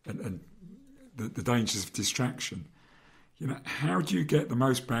and the dangers of distraction. How do you get the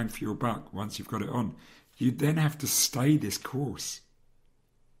most bang for your buck once you've got it on? You then have to stay this course.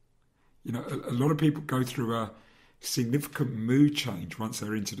 A lot of people go through a significant mood change once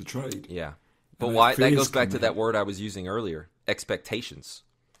they're into the trade. Yeah. But why? That goes back to that word I was using earlier, expectations.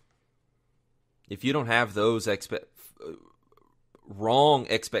 if you don't have those wrong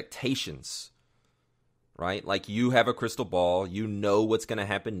expectations, right? Like you have a crystal ball, you know what's going to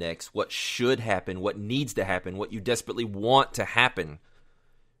happen next, what should happen, what needs to happen, what you desperately want to happen.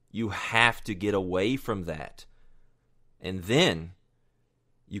 You have to get away from that. And then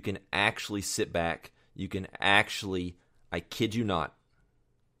you can actually sit back. You can actually, I kid you not,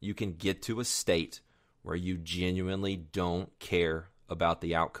 you can get to a state where you genuinely don't care about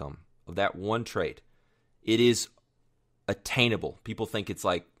the outcome of that one trade. It is attainable. People think it's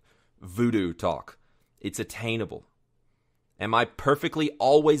like voodoo talk. It's attainable. Am I perfectly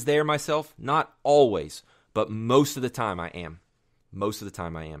always there myself? Not always, but most of the time I am. Most of the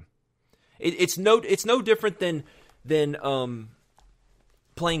time I am. It's no different than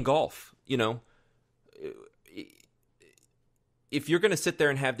playing golf. You know, if you're going to sit there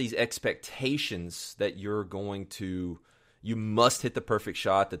and have these expectations that you must hit the perfect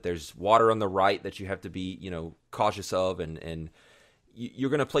shot, that there's water on the right that you have to be, cautious of, and you're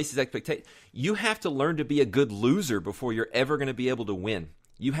going to place these expectations. You have to learn to be a good loser before you're ever going to be able to win.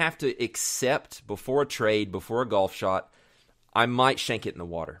 You have to accept before a trade, before a golf shot, I might shank it in the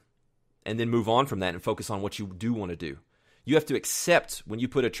water, and then move on from that and focus on what you do want to do. You have to accept when you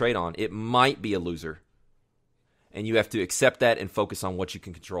put a trade on, it might be a loser. And you have to accept that and focus on what you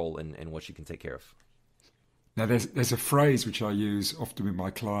can control and what you can take care of. Now, there's a phrase which I use often with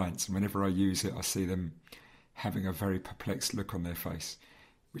my clients, and whenever I use it, I see them having a very perplexed look on their face,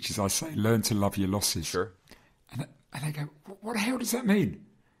 which is, I say, learn to love your losses. Sure. And they go, what the hell does that mean?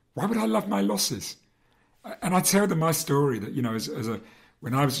 Why would I love my losses? And I tell them my story that,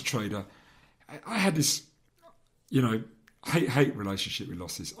 when I was a trader, I had this, hate relationship with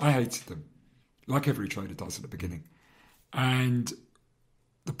losses. I hated them, like every trader does at the beginning. And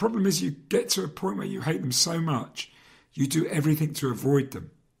the problem is you get to a point where you hate them so much, you do everything to avoid them.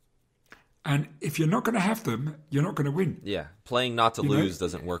 And if you're not going to have them, you're not going to win. Yeah, playing not to lose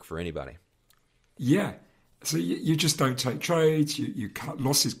doesn't work for anybody. Yeah. So you just don't take trades, you cut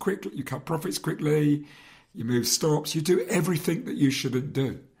losses quickly, you cut profits quickly, you move stops, you do everything that you shouldn't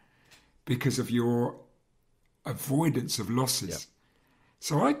do because of your avoidance of losses. Yep.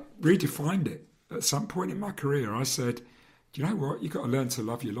 So I redefined it. At some point in my career, I said, do you know what? You've got to learn to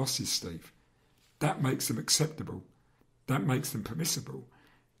love your losses, Steve. That makes them acceptable. That makes them permissible.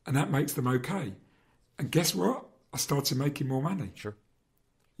 And that makes them okay. And guess what? I started making more money. Sure.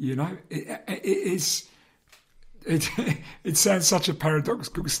 It sounds such a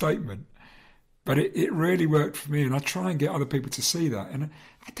paradoxical statement, but it really worked for me. And I try and get other people to see that. And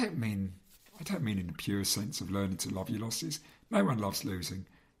I don't mean in the pure sense of learning to love your losses. No one loves losing.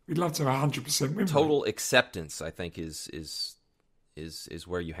 We'd love to have 100% win. Total acceptance, I think, is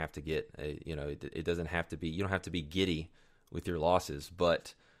where you have to get. It doesn't have to be. You don't have to be giddy with your losses,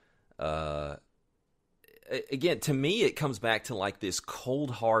 but again, to me, it comes back to like this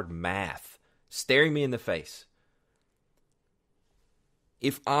cold hard math staring me in the face.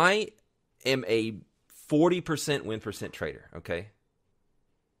 If I am a 40% win percent trader, okay,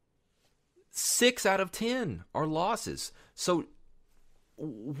 6 out of 10 are losses. So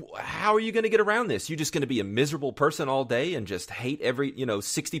how are you going to get around this? You're just going to be a miserable person all day and just hate every,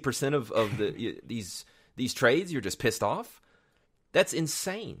 60% of the these trades. You're just pissed off. That's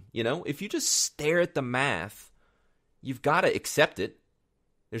insane. If you just stare at the math, you've got to accept it.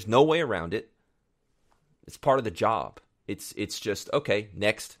 There's no way around it. It's part of the job. It's just, okay,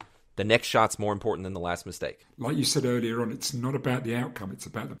 next. The next shot's more important than the last mistake. Like you said earlier on, it's not about the outcome. It's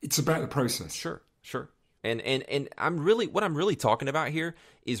about the process. Sure. And what I'm really talking about here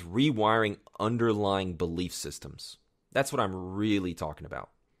is rewiring underlying belief systems. That's what I'm really talking about.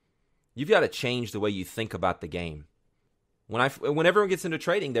 You've got to change the way you think about the game. When everyone gets into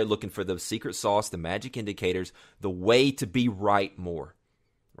trading, they're looking for the secret sauce, the magic indicators, the way to be right more,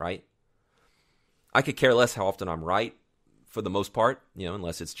 right? I could care less how often I'm right for the most part,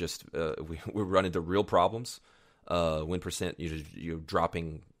 unless it's just we run into real problems. Win percent you're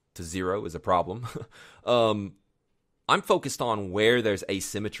dropping to 0 is a problem. I'm focused on where there's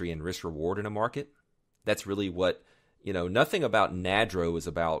asymmetry and risk reward in a market. That's really what, nothing about NADRO is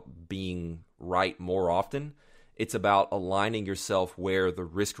about being right more often. It's about aligning yourself where the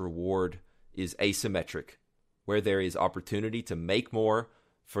risk reward is asymmetric, where there is opportunity to make more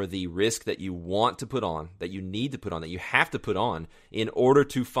for the risk that you want to put on, that you need to put on, that you have to put on in order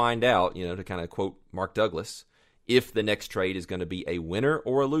to find out, to kind of quote Mark Douglas, if the next trade is going to be a winner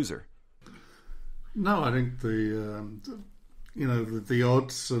or a loser. No, I think the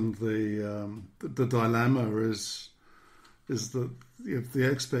odds and the dilemma is is that if the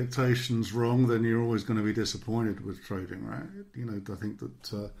expectation's wrong, then you're always going to be disappointed with trading, right? I think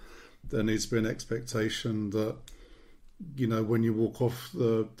that there needs to be an expectation that, when you walk off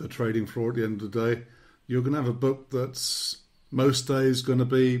the trading floor at the end of the day, you're going to have a book that's most days going to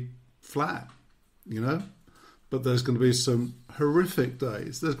be flat, but there's going to be some horrific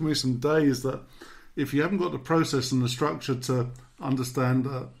days. There's going to be some days that if you haven't got the process and the structure to understand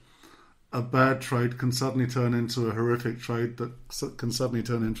a bad trade can suddenly turn into a horrific trade that can suddenly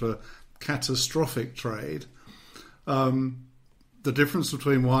turn into a catastrophic trade. The difference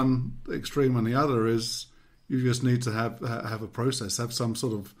between one extreme and the other is you just need to have a process, have some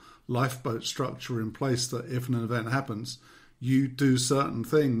sort of lifeboat structure in place that if an event happens, you do certain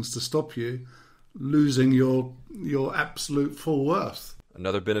things to stop you losing your absolute full worth.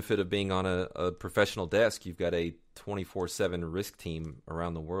 Another benefit of being on a professional desk, you've got a 24/7 risk team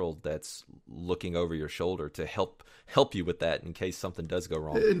around the world that's looking over your shoulder to help you with that in case something does go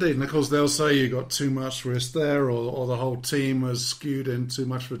wrong. Indeed, and of course they'll say you got too much risk there, or the whole team has skewed in too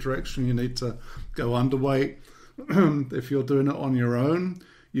much of a direction. You need to go underweight. If you're doing it on your own,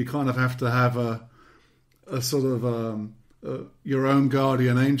 you kind of have to have a sort of your own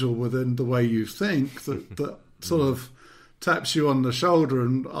guardian angel within the way you think that sort of taps you on the shoulder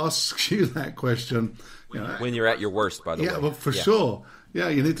and asks you that question. When you're at your worst, by the way. Yeah, well, for sure. Yeah,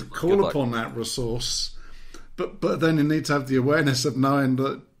 you need to call upon that resource. But then you need to have the awareness of knowing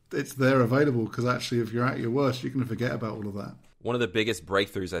that it's there available, because actually if you're at your worst, you're going to forget about all of that. One of the biggest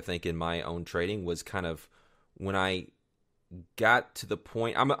breakthroughs, I think, in my own trading was kind of when I got to the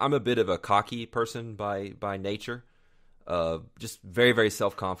point. I'm a bit of a cocky person by nature. Just very, very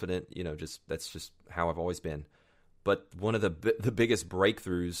self-confident, that's just how I've always been. But one of the biggest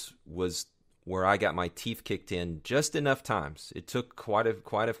breakthroughs was where I got my teeth kicked in just enough times. It took quite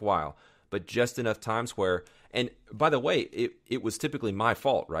a while, but just enough times where, and by the way, it was typically my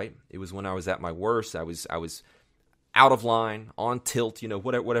fault, right? It was when I was at my worst. I was out of line, on tilt,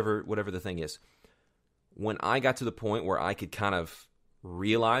 whatever the thing is. When I got to the point where I could kind of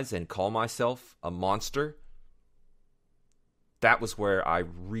realize and call myself a monster, that was where I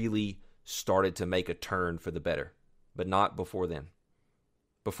really started to make a turn for the better, but not before then.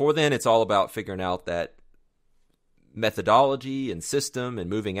 Before then, it's all about figuring out that methodology and system and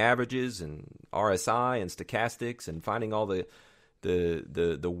moving averages and RSI and stochastics and finding all the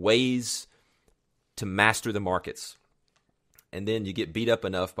ways to master the markets. And then you get beat up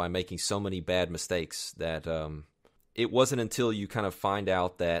enough by making so many bad mistakes that it wasn't until you kind of find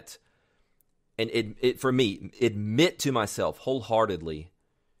out that, and it for me, admit to myself wholeheartedly,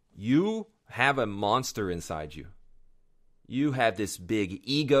 you have a monster inside you. You have this big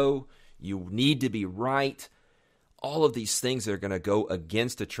ego. You need to be right. All of these things are going to go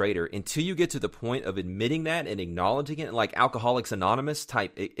against a trader until you get to the point of admitting that and acknowledging it, like Alcoholics Anonymous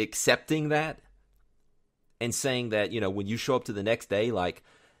type, accepting that and saying that, when you show up to the next day, like,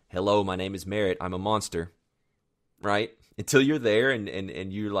 hello, my name is Merritt, I'm a monster, right? Until you're there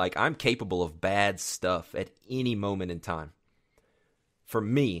and you're like, I'm capable of bad stuff at any moment in time. For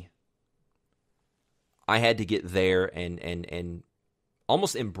me, I had to get there and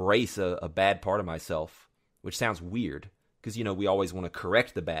almost embrace a bad part of myself, which sounds weird because, we always want to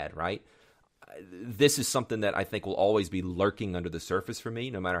correct the bad, right? This is something that I think will always be lurking under the surface for me,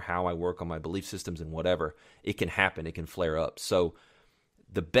 no matter how I work on my belief systems and whatever. It can happen. It can flare up. So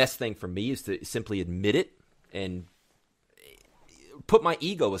the best thing for me is to simply admit it and put my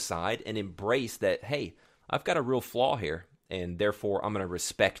ego aside and embrace that, hey, I've got a real flaw here, and therefore I'm going to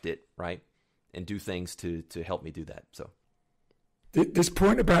respect it, right? And do things to help me do that. So this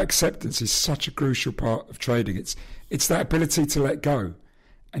point about acceptance is such a crucial part of trading. It's that ability to let go.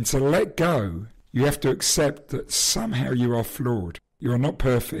 And to let go, you have to accept that somehow you are flawed. You are not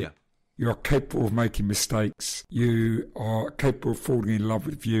perfect. Yeah. You are capable of making mistakes. You are capable of falling in love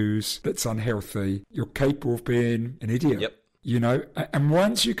with views that's unhealthy. You're capable of being an idiot. Yep. And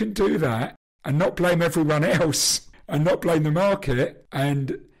once you can do that and not blame everyone else and not blame the market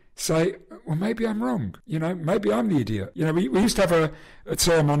and say, well, maybe I'm wrong. Maybe I'm the idiot. We used to have a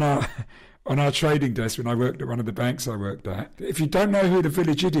term on our trading desk when I worked at one of the banks I worked at. If you don't know who the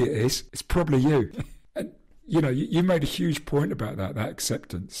village idiot is, it's probably you. And, you made a huge point about that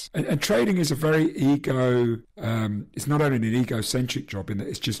acceptance. And trading is a very it's not only an egocentric job in that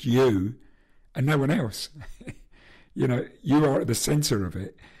it's just you and no one else. You are at the centre of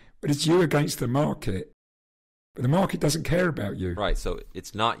it, but it's you against the market. But the market doesn't care about you. Right, so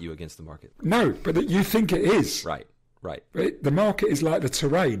it's not you against the market. No, but you think it is. Right. But the market is like the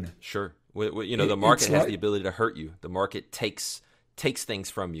terrain. Sure. The market has the ability to hurt you. The market takes things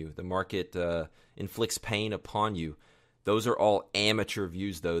from you. The market inflicts pain upon you. Those are all amateur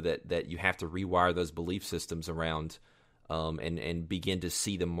views, though, that you have to rewire those belief systems around, and begin to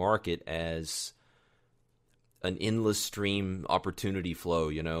see the market as an endless stream opportunity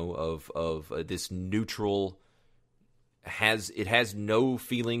flow, of this neutral, it has no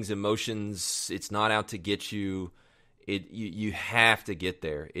feelings, emotions. It's not out to get you. You have to get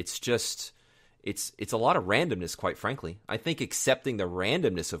there. It's just, it's a lot of randomness, quite frankly. I think accepting the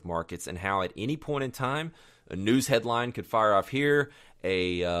randomness of markets and how at any point in time, a news headline could fire off here,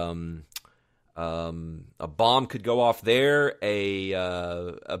 a bomb could go off there,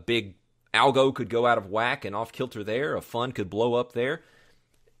 a big algo could go out of whack and off kilter there, a fund could blow up there.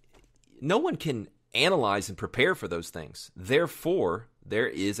 No one can analyze and prepare for those things. Therefore, there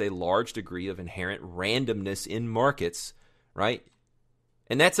is a large degree of inherent randomness in markets, right?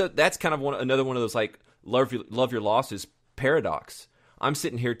 And that's kind of another one of those like love your losses paradox. I'm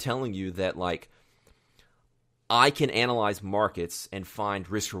sitting here telling you that like I can analyze markets and find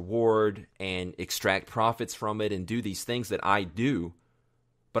risk reward and extract profits from it and do these things that I do.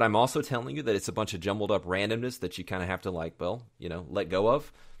 But I'm also telling you that it's a bunch of jumbled up randomness that you kind of have to let go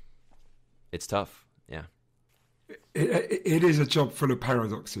of. It's tough. Yeah. It is a job full of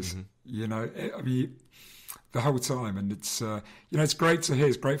paradoxes, I mean, the whole time. And it's, it's great to hear.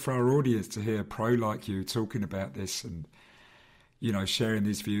 It's great for our audience to hear a pro like you talking about this and, sharing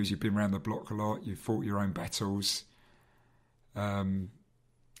these views. You've been around the block a lot. You've fought your own battles. We've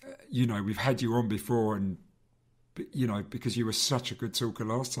had you on before and, because you were such a good talker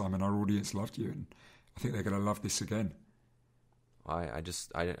last time and our audience loved you. And I think they're going to love this again. I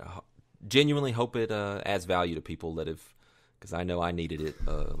genuinely hope it adds value to people because I know I needed it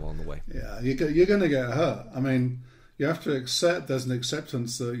along the way. Yeah, you're going to get hurt. I mean, you have to accept there's an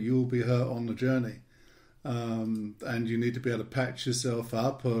acceptance that you'll be hurt on the journey. And you need to be able to patch yourself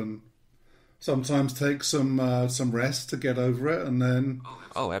up and sometimes take some rest to get over it, and then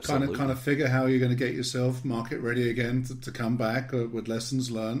absolutely. kind of figure how you're going to get yourself market ready again to come back with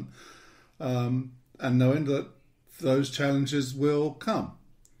lessons learned, and knowing that those challenges will come.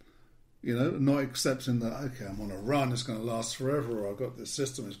 Not accepting that, okay, I'm on a run, it's going to last forever, or I've got this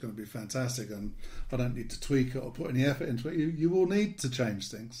system, it's going to be fantastic, and I don't need to tweak it or put any effort into it. You will need to change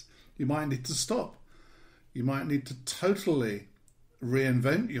things. You might need to stop. You might need to totally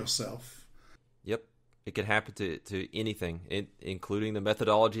reinvent yourself. Yep. It can happen to anything, including the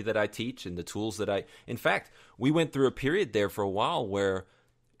methodology that I teach and the tools that in fact, we went through a period there for a while where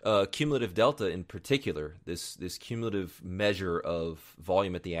cumulative delta in particular, this cumulative measure of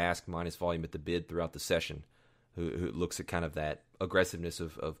volume at the ask minus volume at the bid throughout the session, who looks at kind of that aggressiveness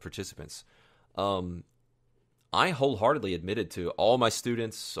of participants. I wholeheartedly admitted to all my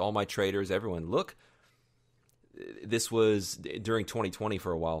students, all my traders, everyone, look, this was during 2020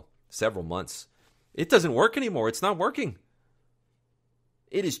 for a while, several months. It doesn't work anymore. It's not working.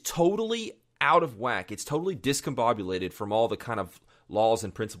 It is totally out of whack. It's totally discombobulated from all the kind of laws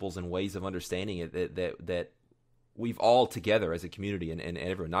and principles and ways of understanding it that we've all together as a community and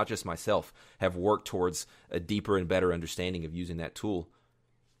everyone, not just myself, have worked towards a deeper and better understanding of using that tool.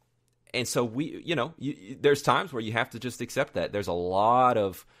 And so there's times where you have to just accept that. There's a lot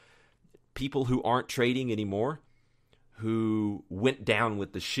of people who aren't trading anymore who went down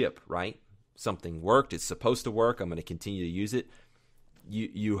with the ship, right? Something worked. It's supposed to work. I'm going to continue to use it.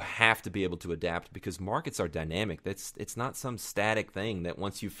 You have to be able to adapt because markets are dynamic. It's not some static thing that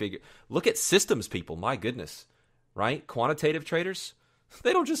once you figure. Look at systems people. My goodness, right? Quantitative traders,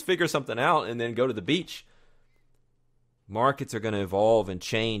 they don't just figure something out and then go to the beach. Markets are going to evolve and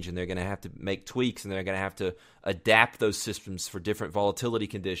change, and they're going to have to make tweaks, and they're going to have to adapt those systems for different volatility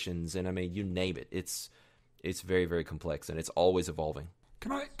conditions. And I mean, you name it. It's very, very complex, and it's always evolving.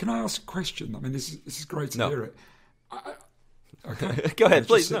 Can I ask a question? I mean, this is great to hear it. Okay, go ahead,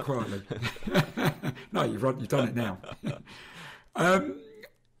 please. Sit quietly. No, you've done it now.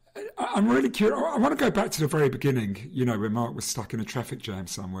 I'm really curious. I want to go back to the very beginning. When Mark was stuck in a traffic jam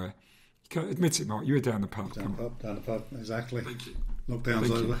somewhere. You can't admit it, Mark. You were down the pub. Down the pub, exactly. Thank you.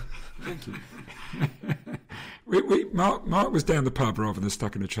 Lockdown's over. Thank you. Mark was down the pub rather than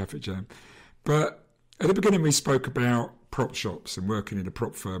stuck in a traffic jam. But at the beginning, we spoke about prop shops and working in a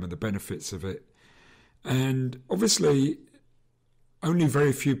prop firm and the benefits of it. And obviously, only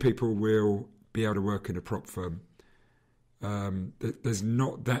very few people will be able to work in a prop firm. There's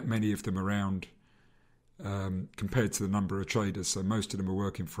not that many of them around compared to the number of traders, so most of them are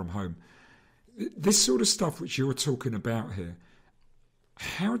working from home. This sort of stuff which you're talking about here,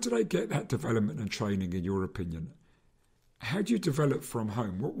 how do they get that development and training, in your opinion? How do you develop from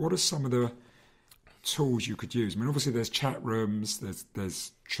home? What are some of the tools you could use? I mean, obviously there's chat rooms,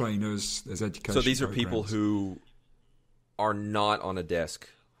 there's trainers, there's education. So these are people who are not on a desk,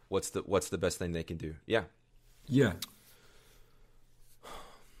 what's the best thing they can do? Yeah. Yeah.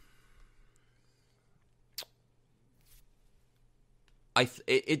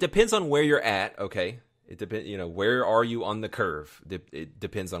 It depends on where you're at, okay? It depends, where are you on the curve? It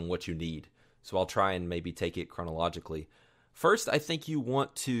depends on what you need. So I'll try and maybe take it chronologically. First, I think you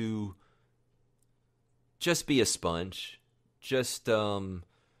want to just be a sponge. Just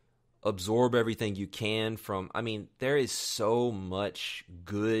absorb everything you can there is so much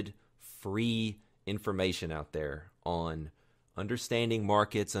good free information out there on understanding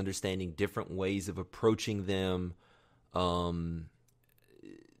markets, understanding different ways of approaching them.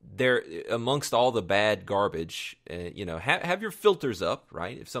 There, amongst all the bad garbage, have your filters up,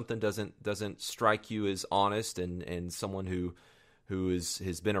 right? If something doesn't strike you as honest and someone who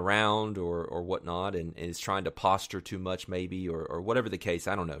has been around or whatnot and is trying to posture too much maybe or whatever the case,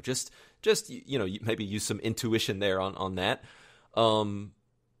 I don't know. Just maybe use some intuition there on that.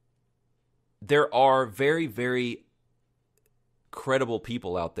 There are very, very credible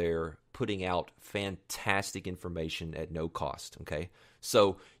people out there putting out fantastic information at no cost, okay?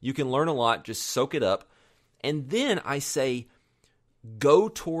 So you can learn a lot, just soak it up. And then I say go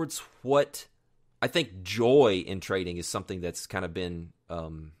towards what I think joy in trading is something that's kind of been a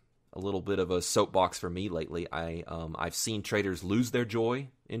little bit of a soapbox for me lately. I've seen traders lose their joy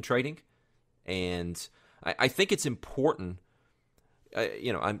in trading, and I think it's important.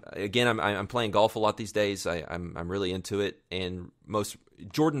 I'm playing golf a lot these days. I'm really into it, and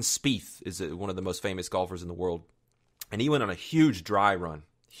Jordan Spieth is one of the most famous golfers in the world, and he went on a huge dry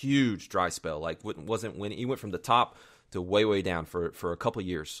spell. Like wasn't winning. He went from the top to way down for a couple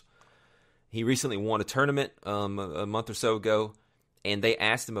years. He recently won a tournament a month or so ago, and they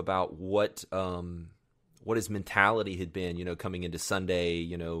asked him about what his mentality had been, coming into Sunday,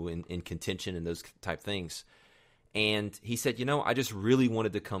 in contention and those type things. And he said, I just really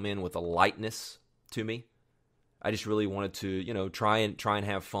wanted to come in with a lightness to me. I just really wanted to, try and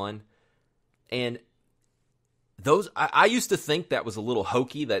have fun. And I used to think that was a little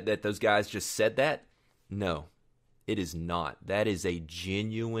hokey that those guys just said that. No, it is not. That is a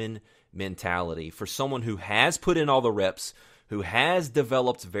genuine mentality for someone who has put in all the reps, who has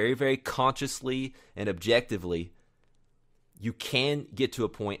developed very, very consciously and objectively. You can get to a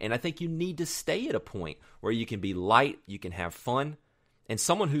point, and I think you need to stay at a point where you can be light, you can have fun, and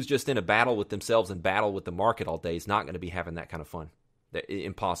someone who's just in a battle with themselves and battle with the market all day is not going to be having that kind of fun.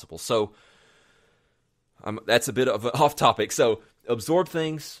 Impossible. So that's a bit of off topic. So absorb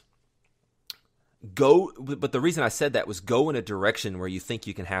things. But the reason I said that was go in a direction where you think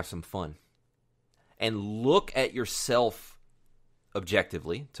you can have some fun. And look at yourself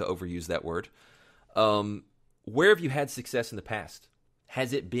objectively, to overuse that word. Where have you had success in the past?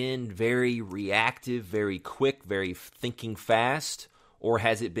 Has it been very reactive, very quick, very thinking fast? Or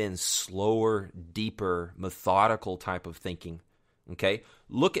has it been slower, deeper, methodical type of thinking? Okay,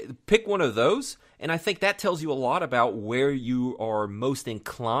 pick one of those, and I think that tells you a lot about where you are most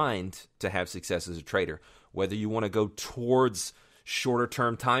inclined to have success as a trader. Whether you want to go towards shorter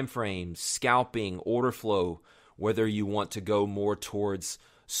term time frames, scalping, order flow, whether you want to go more towards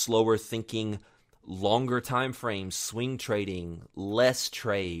slower thinking, longer time frames, swing trading, less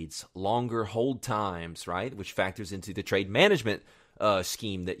trades, longer hold times, right? Which factors into the trade management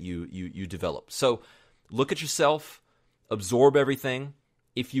scheme that you develop. So look at yourself. Absorb everything.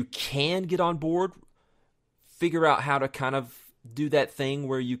 If you can get on board, figure out how to kind of do that thing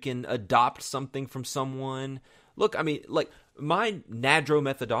where you can adopt something from someone. Look, like my NADRO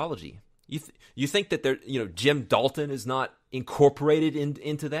methodology. You think that Jim Dalton is not incorporated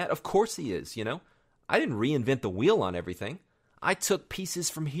into that? Of course he is. I didn't reinvent the wheel on everything. I took pieces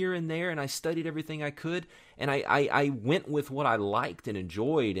from here and there, and I studied everything I could, and I went with what I liked and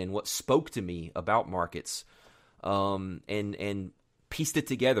enjoyed and what spoke to me about markets. And pieced it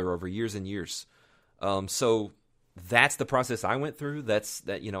together over years and years. So that's the process I went through. I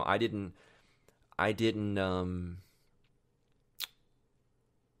didn't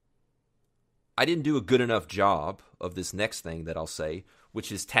do a good enough job of this next thing that I'll say,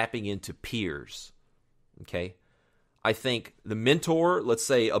 which is tapping into peers. Okay. I think the mentor, let's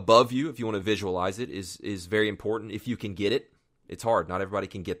say above you, if you want to visualize it, is very important. If you can get it, it's hard. Not everybody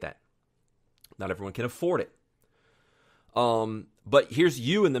can get that. Not everyone can afford it. But here's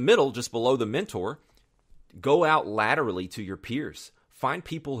you in the middle, just below the mentor. Go out laterally to your peers. Find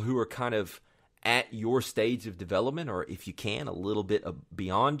people who are kind of at your stage of development, or if you can, a little bit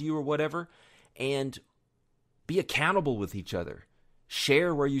beyond you or whatever, and be accountable with each other.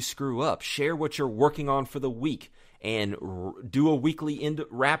 Share where you screw up. Share what you're working on for the week, and do a weekly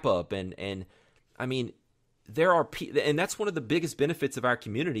wrap up. And and that's one of the biggest benefits of our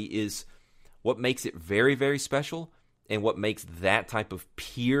community is what makes it very, very special, and what makes that type of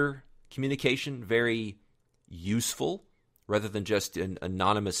peer communication very useful rather than just an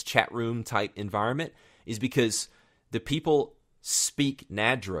anonymous chat room type environment is because the people speak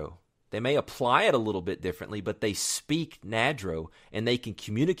NADRO. They may apply it a little bit differently, but they speak NADRO, and they can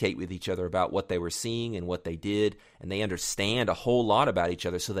communicate with each other about what they were seeing and what they did, and they understand a whole lot about each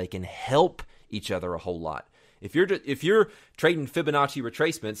other, so they can help each other a whole lot. If you're trading Fibonacci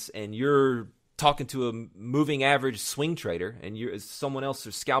retracements and you're talking to a moving average swing trader and someone else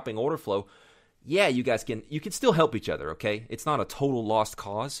is scalping order flow, yeah, you can still help each other, okay? It's not a total lost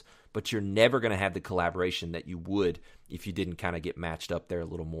cause, but you're never going to have the collaboration that you would if you didn't kind of get matched up there a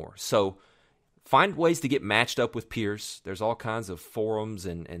little more. So find ways to get matched up with peers. There's all kinds of forums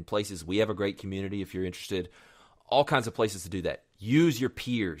and places. We have a great community if you're interested. All kinds of places to do that. Use your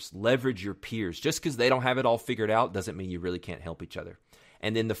peers. Leverage your peers. Just because they don't have it all figured out doesn't mean you really can't help each other.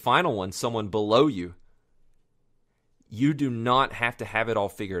 And then the final one, someone below you. You do not have to have it all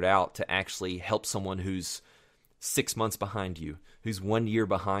figured out to actually help someone who's 6 months behind you, who's 1 year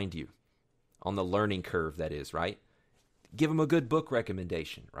behind you on the learning curve, that is, right? Give them a good book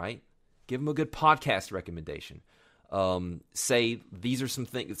recommendation, right? Give them a good podcast recommendation. Say, these are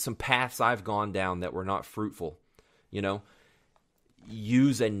some paths I've gone down that were not fruitful. You know,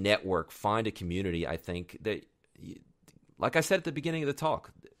 use a network, find a community. I think that, like I said at the beginning of the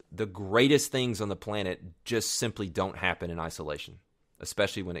talk, the greatest things on the planet just simply don't happen in isolation,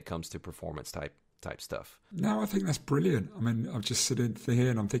 especially when it comes to performance type stuff. No, I think that's brilliant. I mean, I'm just sitting here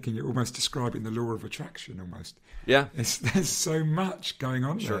and I'm thinking you're almost describing the law of attraction almost. Yeah. There's so much going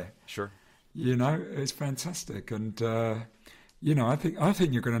on there. Sure. You know, it's fantastic. And, you know, I think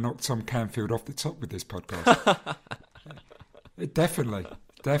you're going to knock Tom Canfield off the top with this podcast. Definitely.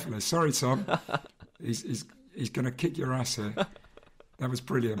 Sorry, Tom. He's going to kick your ass here. That was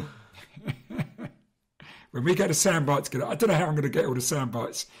brilliant. When we get a soundbite together, I don't know how I'm going to get all the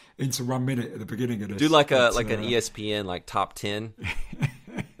soundbites into 1 minute at the beginning of this. Do like an ESPN like top 10,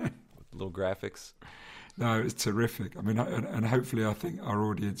 little graphics. No, it's terrific. I mean, and hopefully, I think our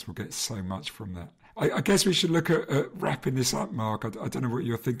audience will get so much from that. I guess we should look at wrapping this up, Mark. I don't know what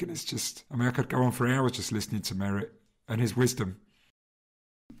you're thinking. It's just, I mean, I could go on for hours just listening to Merritt and his wisdom.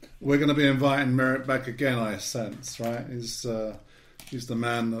 We're going to be inviting Merritt back again, I sense, right? He's the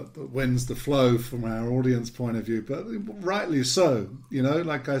man that wins the flow from our audience point of view, but rightly so. You know,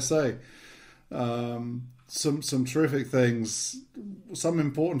 like I say, some terrific things, some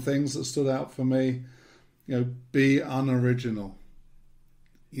important things that stood out for me. You know, be unoriginal.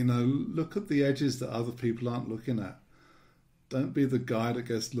 You know, look at the edges that other people aren't looking at. Don't be the guy that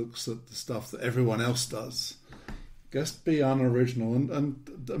just looks at the stuff that everyone else does. Just be unoriginal, and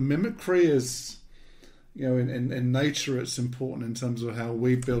mimicry is. You know, in nature, it's important in terms of how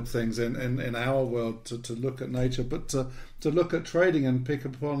we build things in our world to look at nature, but to look at trading and pick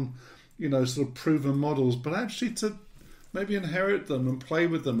upon, you know, sort of proven models, but actually to maybe inherit them and play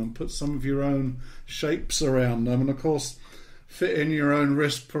with them and put some of your own shapes around them, and of course, fit in your own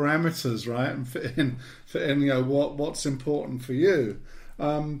risk parameters, right? And fit in, you know, what's important for you.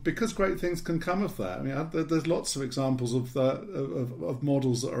 Because great things can come of that. I mean, there's lots of examples of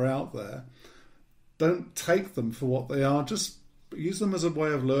models that are out there. Don't take them for what they are. Just use them as a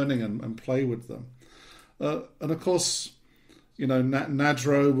way of learning and play with them. And of course, you know,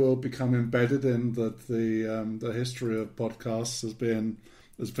 NADRO will become embedded in the history of podcasts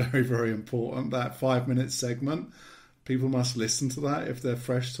as very, very important. That 5-minute segment, people must listen to that if they're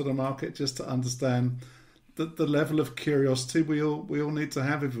fresh to the market, just to understand the level of curiosity we all need to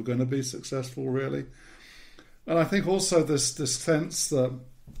have if we're going to be successful, really. And I think also this sense that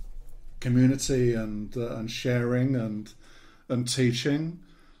community and sharing and teaching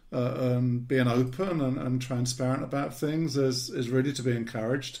and being open and transparent about things is really to be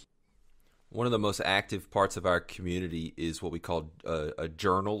encouraged. One of the most active parts of our community is what we call a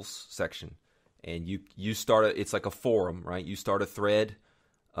journals section, and you start it's like a forum, right? You start a thread,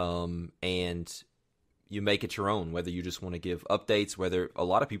 and you make it your own. Whether you just want to give updates, whether a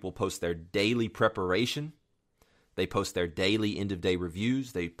lot of people post their daily preparation. They post their daily end-of-day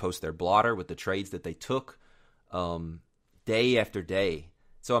reviews. They post their blotter with the trades that they took day after day.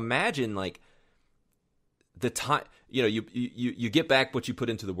 So imagine, like, the time, you know, you get back what you put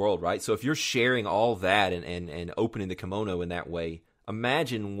into the world, right? So if you're sharing all that and opening the kimono in that way,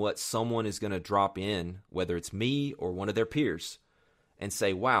 imagine what someone is going to drop in, whether it's me or one of their peers, and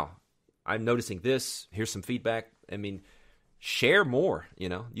say, wow, I'm noticing this. Here's some feedback. I mean, share more, you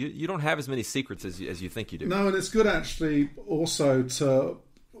know. You don't have as many secrets as you think you do. No, and it's good actually also to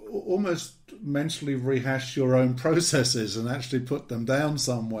almost mentally rehash your own processes and actually put them down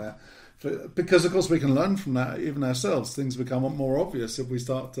somewhere. Because, of course, we can learn from that even ourselves. Things become more obvious if we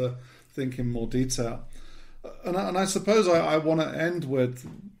start to think in more detail. And I suppose I want to end with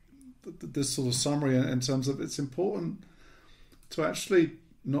this sort of summary in terms of it's important to actually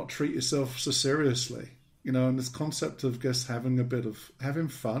not treat yourself so seriously. And this concept of just having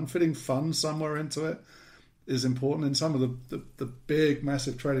fun, fitting fun somewhere into it is important. In some of the big,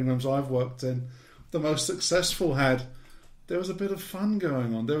 massive trading rooms I've worked in, the most successful there was a bit of fun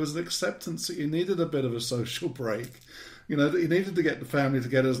going on. There was an acceptance that you needed a bit of a social break. That you needed to get the family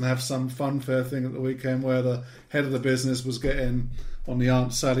together and have some funfair thing at the weekend where the head of the business was getting on the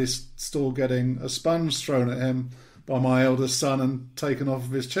Aunt Sally's stall, getting a sponge thrown at him by my eldest son and taken off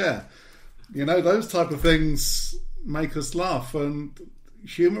of his chair. Those type of things make us laugh, and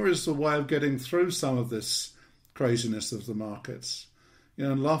humour is the way of getting through some of this craziness of the markets.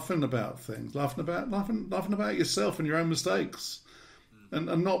 And laughing about things, laughing about yourself and your own mistakes,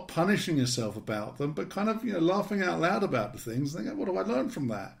 and not punishing yourself about them, but kind of laughing out loud about the things. Thinking, what do I learn from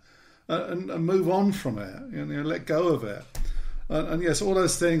that? And move on from it. Let go of it. And yes, all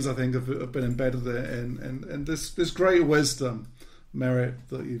those things I think have been embedded in this great wisdom, Merritt,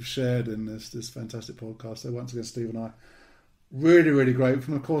 that you've shared in this fantastic podcast. So once again, Steve and I, really, really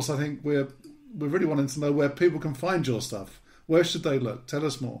grateful. And of course, I think we're really wanting to know where people can find your stuff. Where should they look? Tell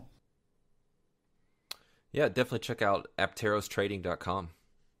us more. Yeah, definitely check out apterostrading.com.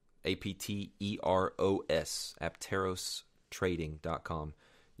 APTEROS, apterostrading.com.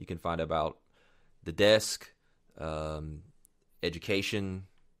 You can find about the desk, education,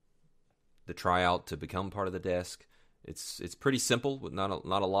 the tryout to become part of the desk. It's pretty simple, with not a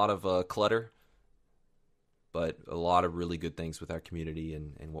lot of clutter, but a lot of really good things with our community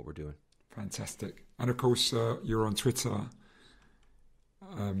and what we're doing. Fantastic. And of course, you're on Twitter.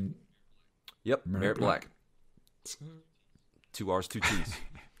 Yep, Merritt Black. 2 R's, 2 T's.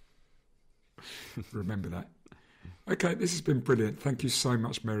 Remember that. Okay, this has been brilliant. Thank you so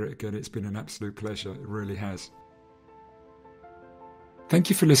much, Merritt. Again, it's been an absolute pleasure. It really has. Thank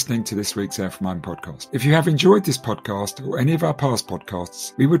you for listening to this week's Alpha Mind podcast. If you have enjoyed this podcast or any of our past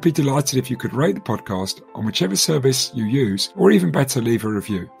podcasts, we would be delighted if you could rate the podcast on whichever service you use, or even better, leave a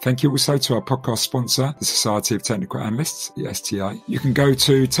review. Thank you also to our podcast sponsor, the Society of Technical Analysts, the STA. You can go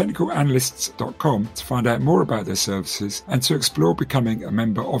to technicalanalysts.com to find out more about their services and to explore becoming a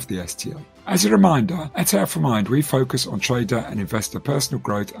member of the STA. As a reminder, at Alpha Mind, we focus on trader and investor personal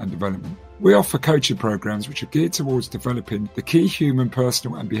growth and development. We offer coaching programs which are geared towards developing the key human,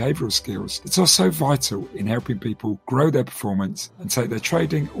 personal and behavioural skills that are so vital in helping people grow their performance and take their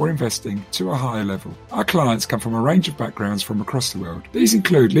trading or investing to a higher level. Our clients come from a range of backgrounds from across the world. These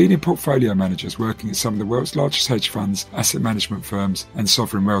include leading portfolio managers working at some of the world's largest hedge funds, asset management firms and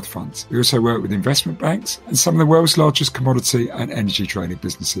sovereign wealth funds. We also work with investment banks and some of the world's largest commodity and energy trading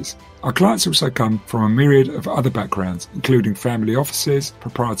businesses. Our clients also come from a myriad of other backgrounds, including family offices,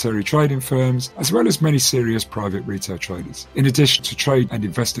 proprietary trading firms, as well as many serious private retail traders. In addition to trade and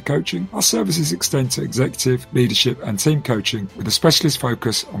investor coaching, our services extend to executive, leadership and team coaching with a specialist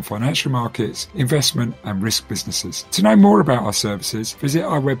focus on financial markets, investment and risk businesses. To know more about our services, visit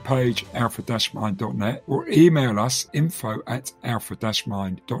our webpage alpha-mind.net or email us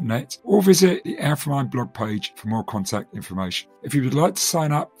info@alpha-mind.net or visit the Alpha Mind blog page for more contact information. If you would like to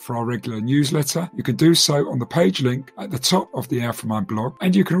sign up for our regular newsletter, you can do so on the page link at the top of the Alpha Mind blog,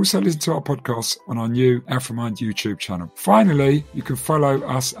 and you can also listen to our podcasts on our new Alpha Mind YouTube channel. Finally, you can follow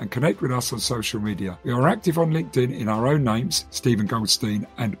us and connect with us on social media. We are active on LinkedIn in our own names, Stephen Goldstein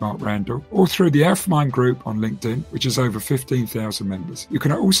and Mark Randall, or through the Alpha Mind group on LinkedIn, which has over 15,000 members. You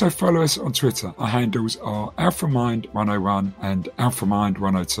can also follow us on Twitter. Our handles are Alpha Mind 101 and Alpha Mind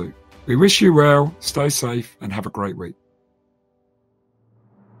 102. We wish you well, stay safe and have a great week.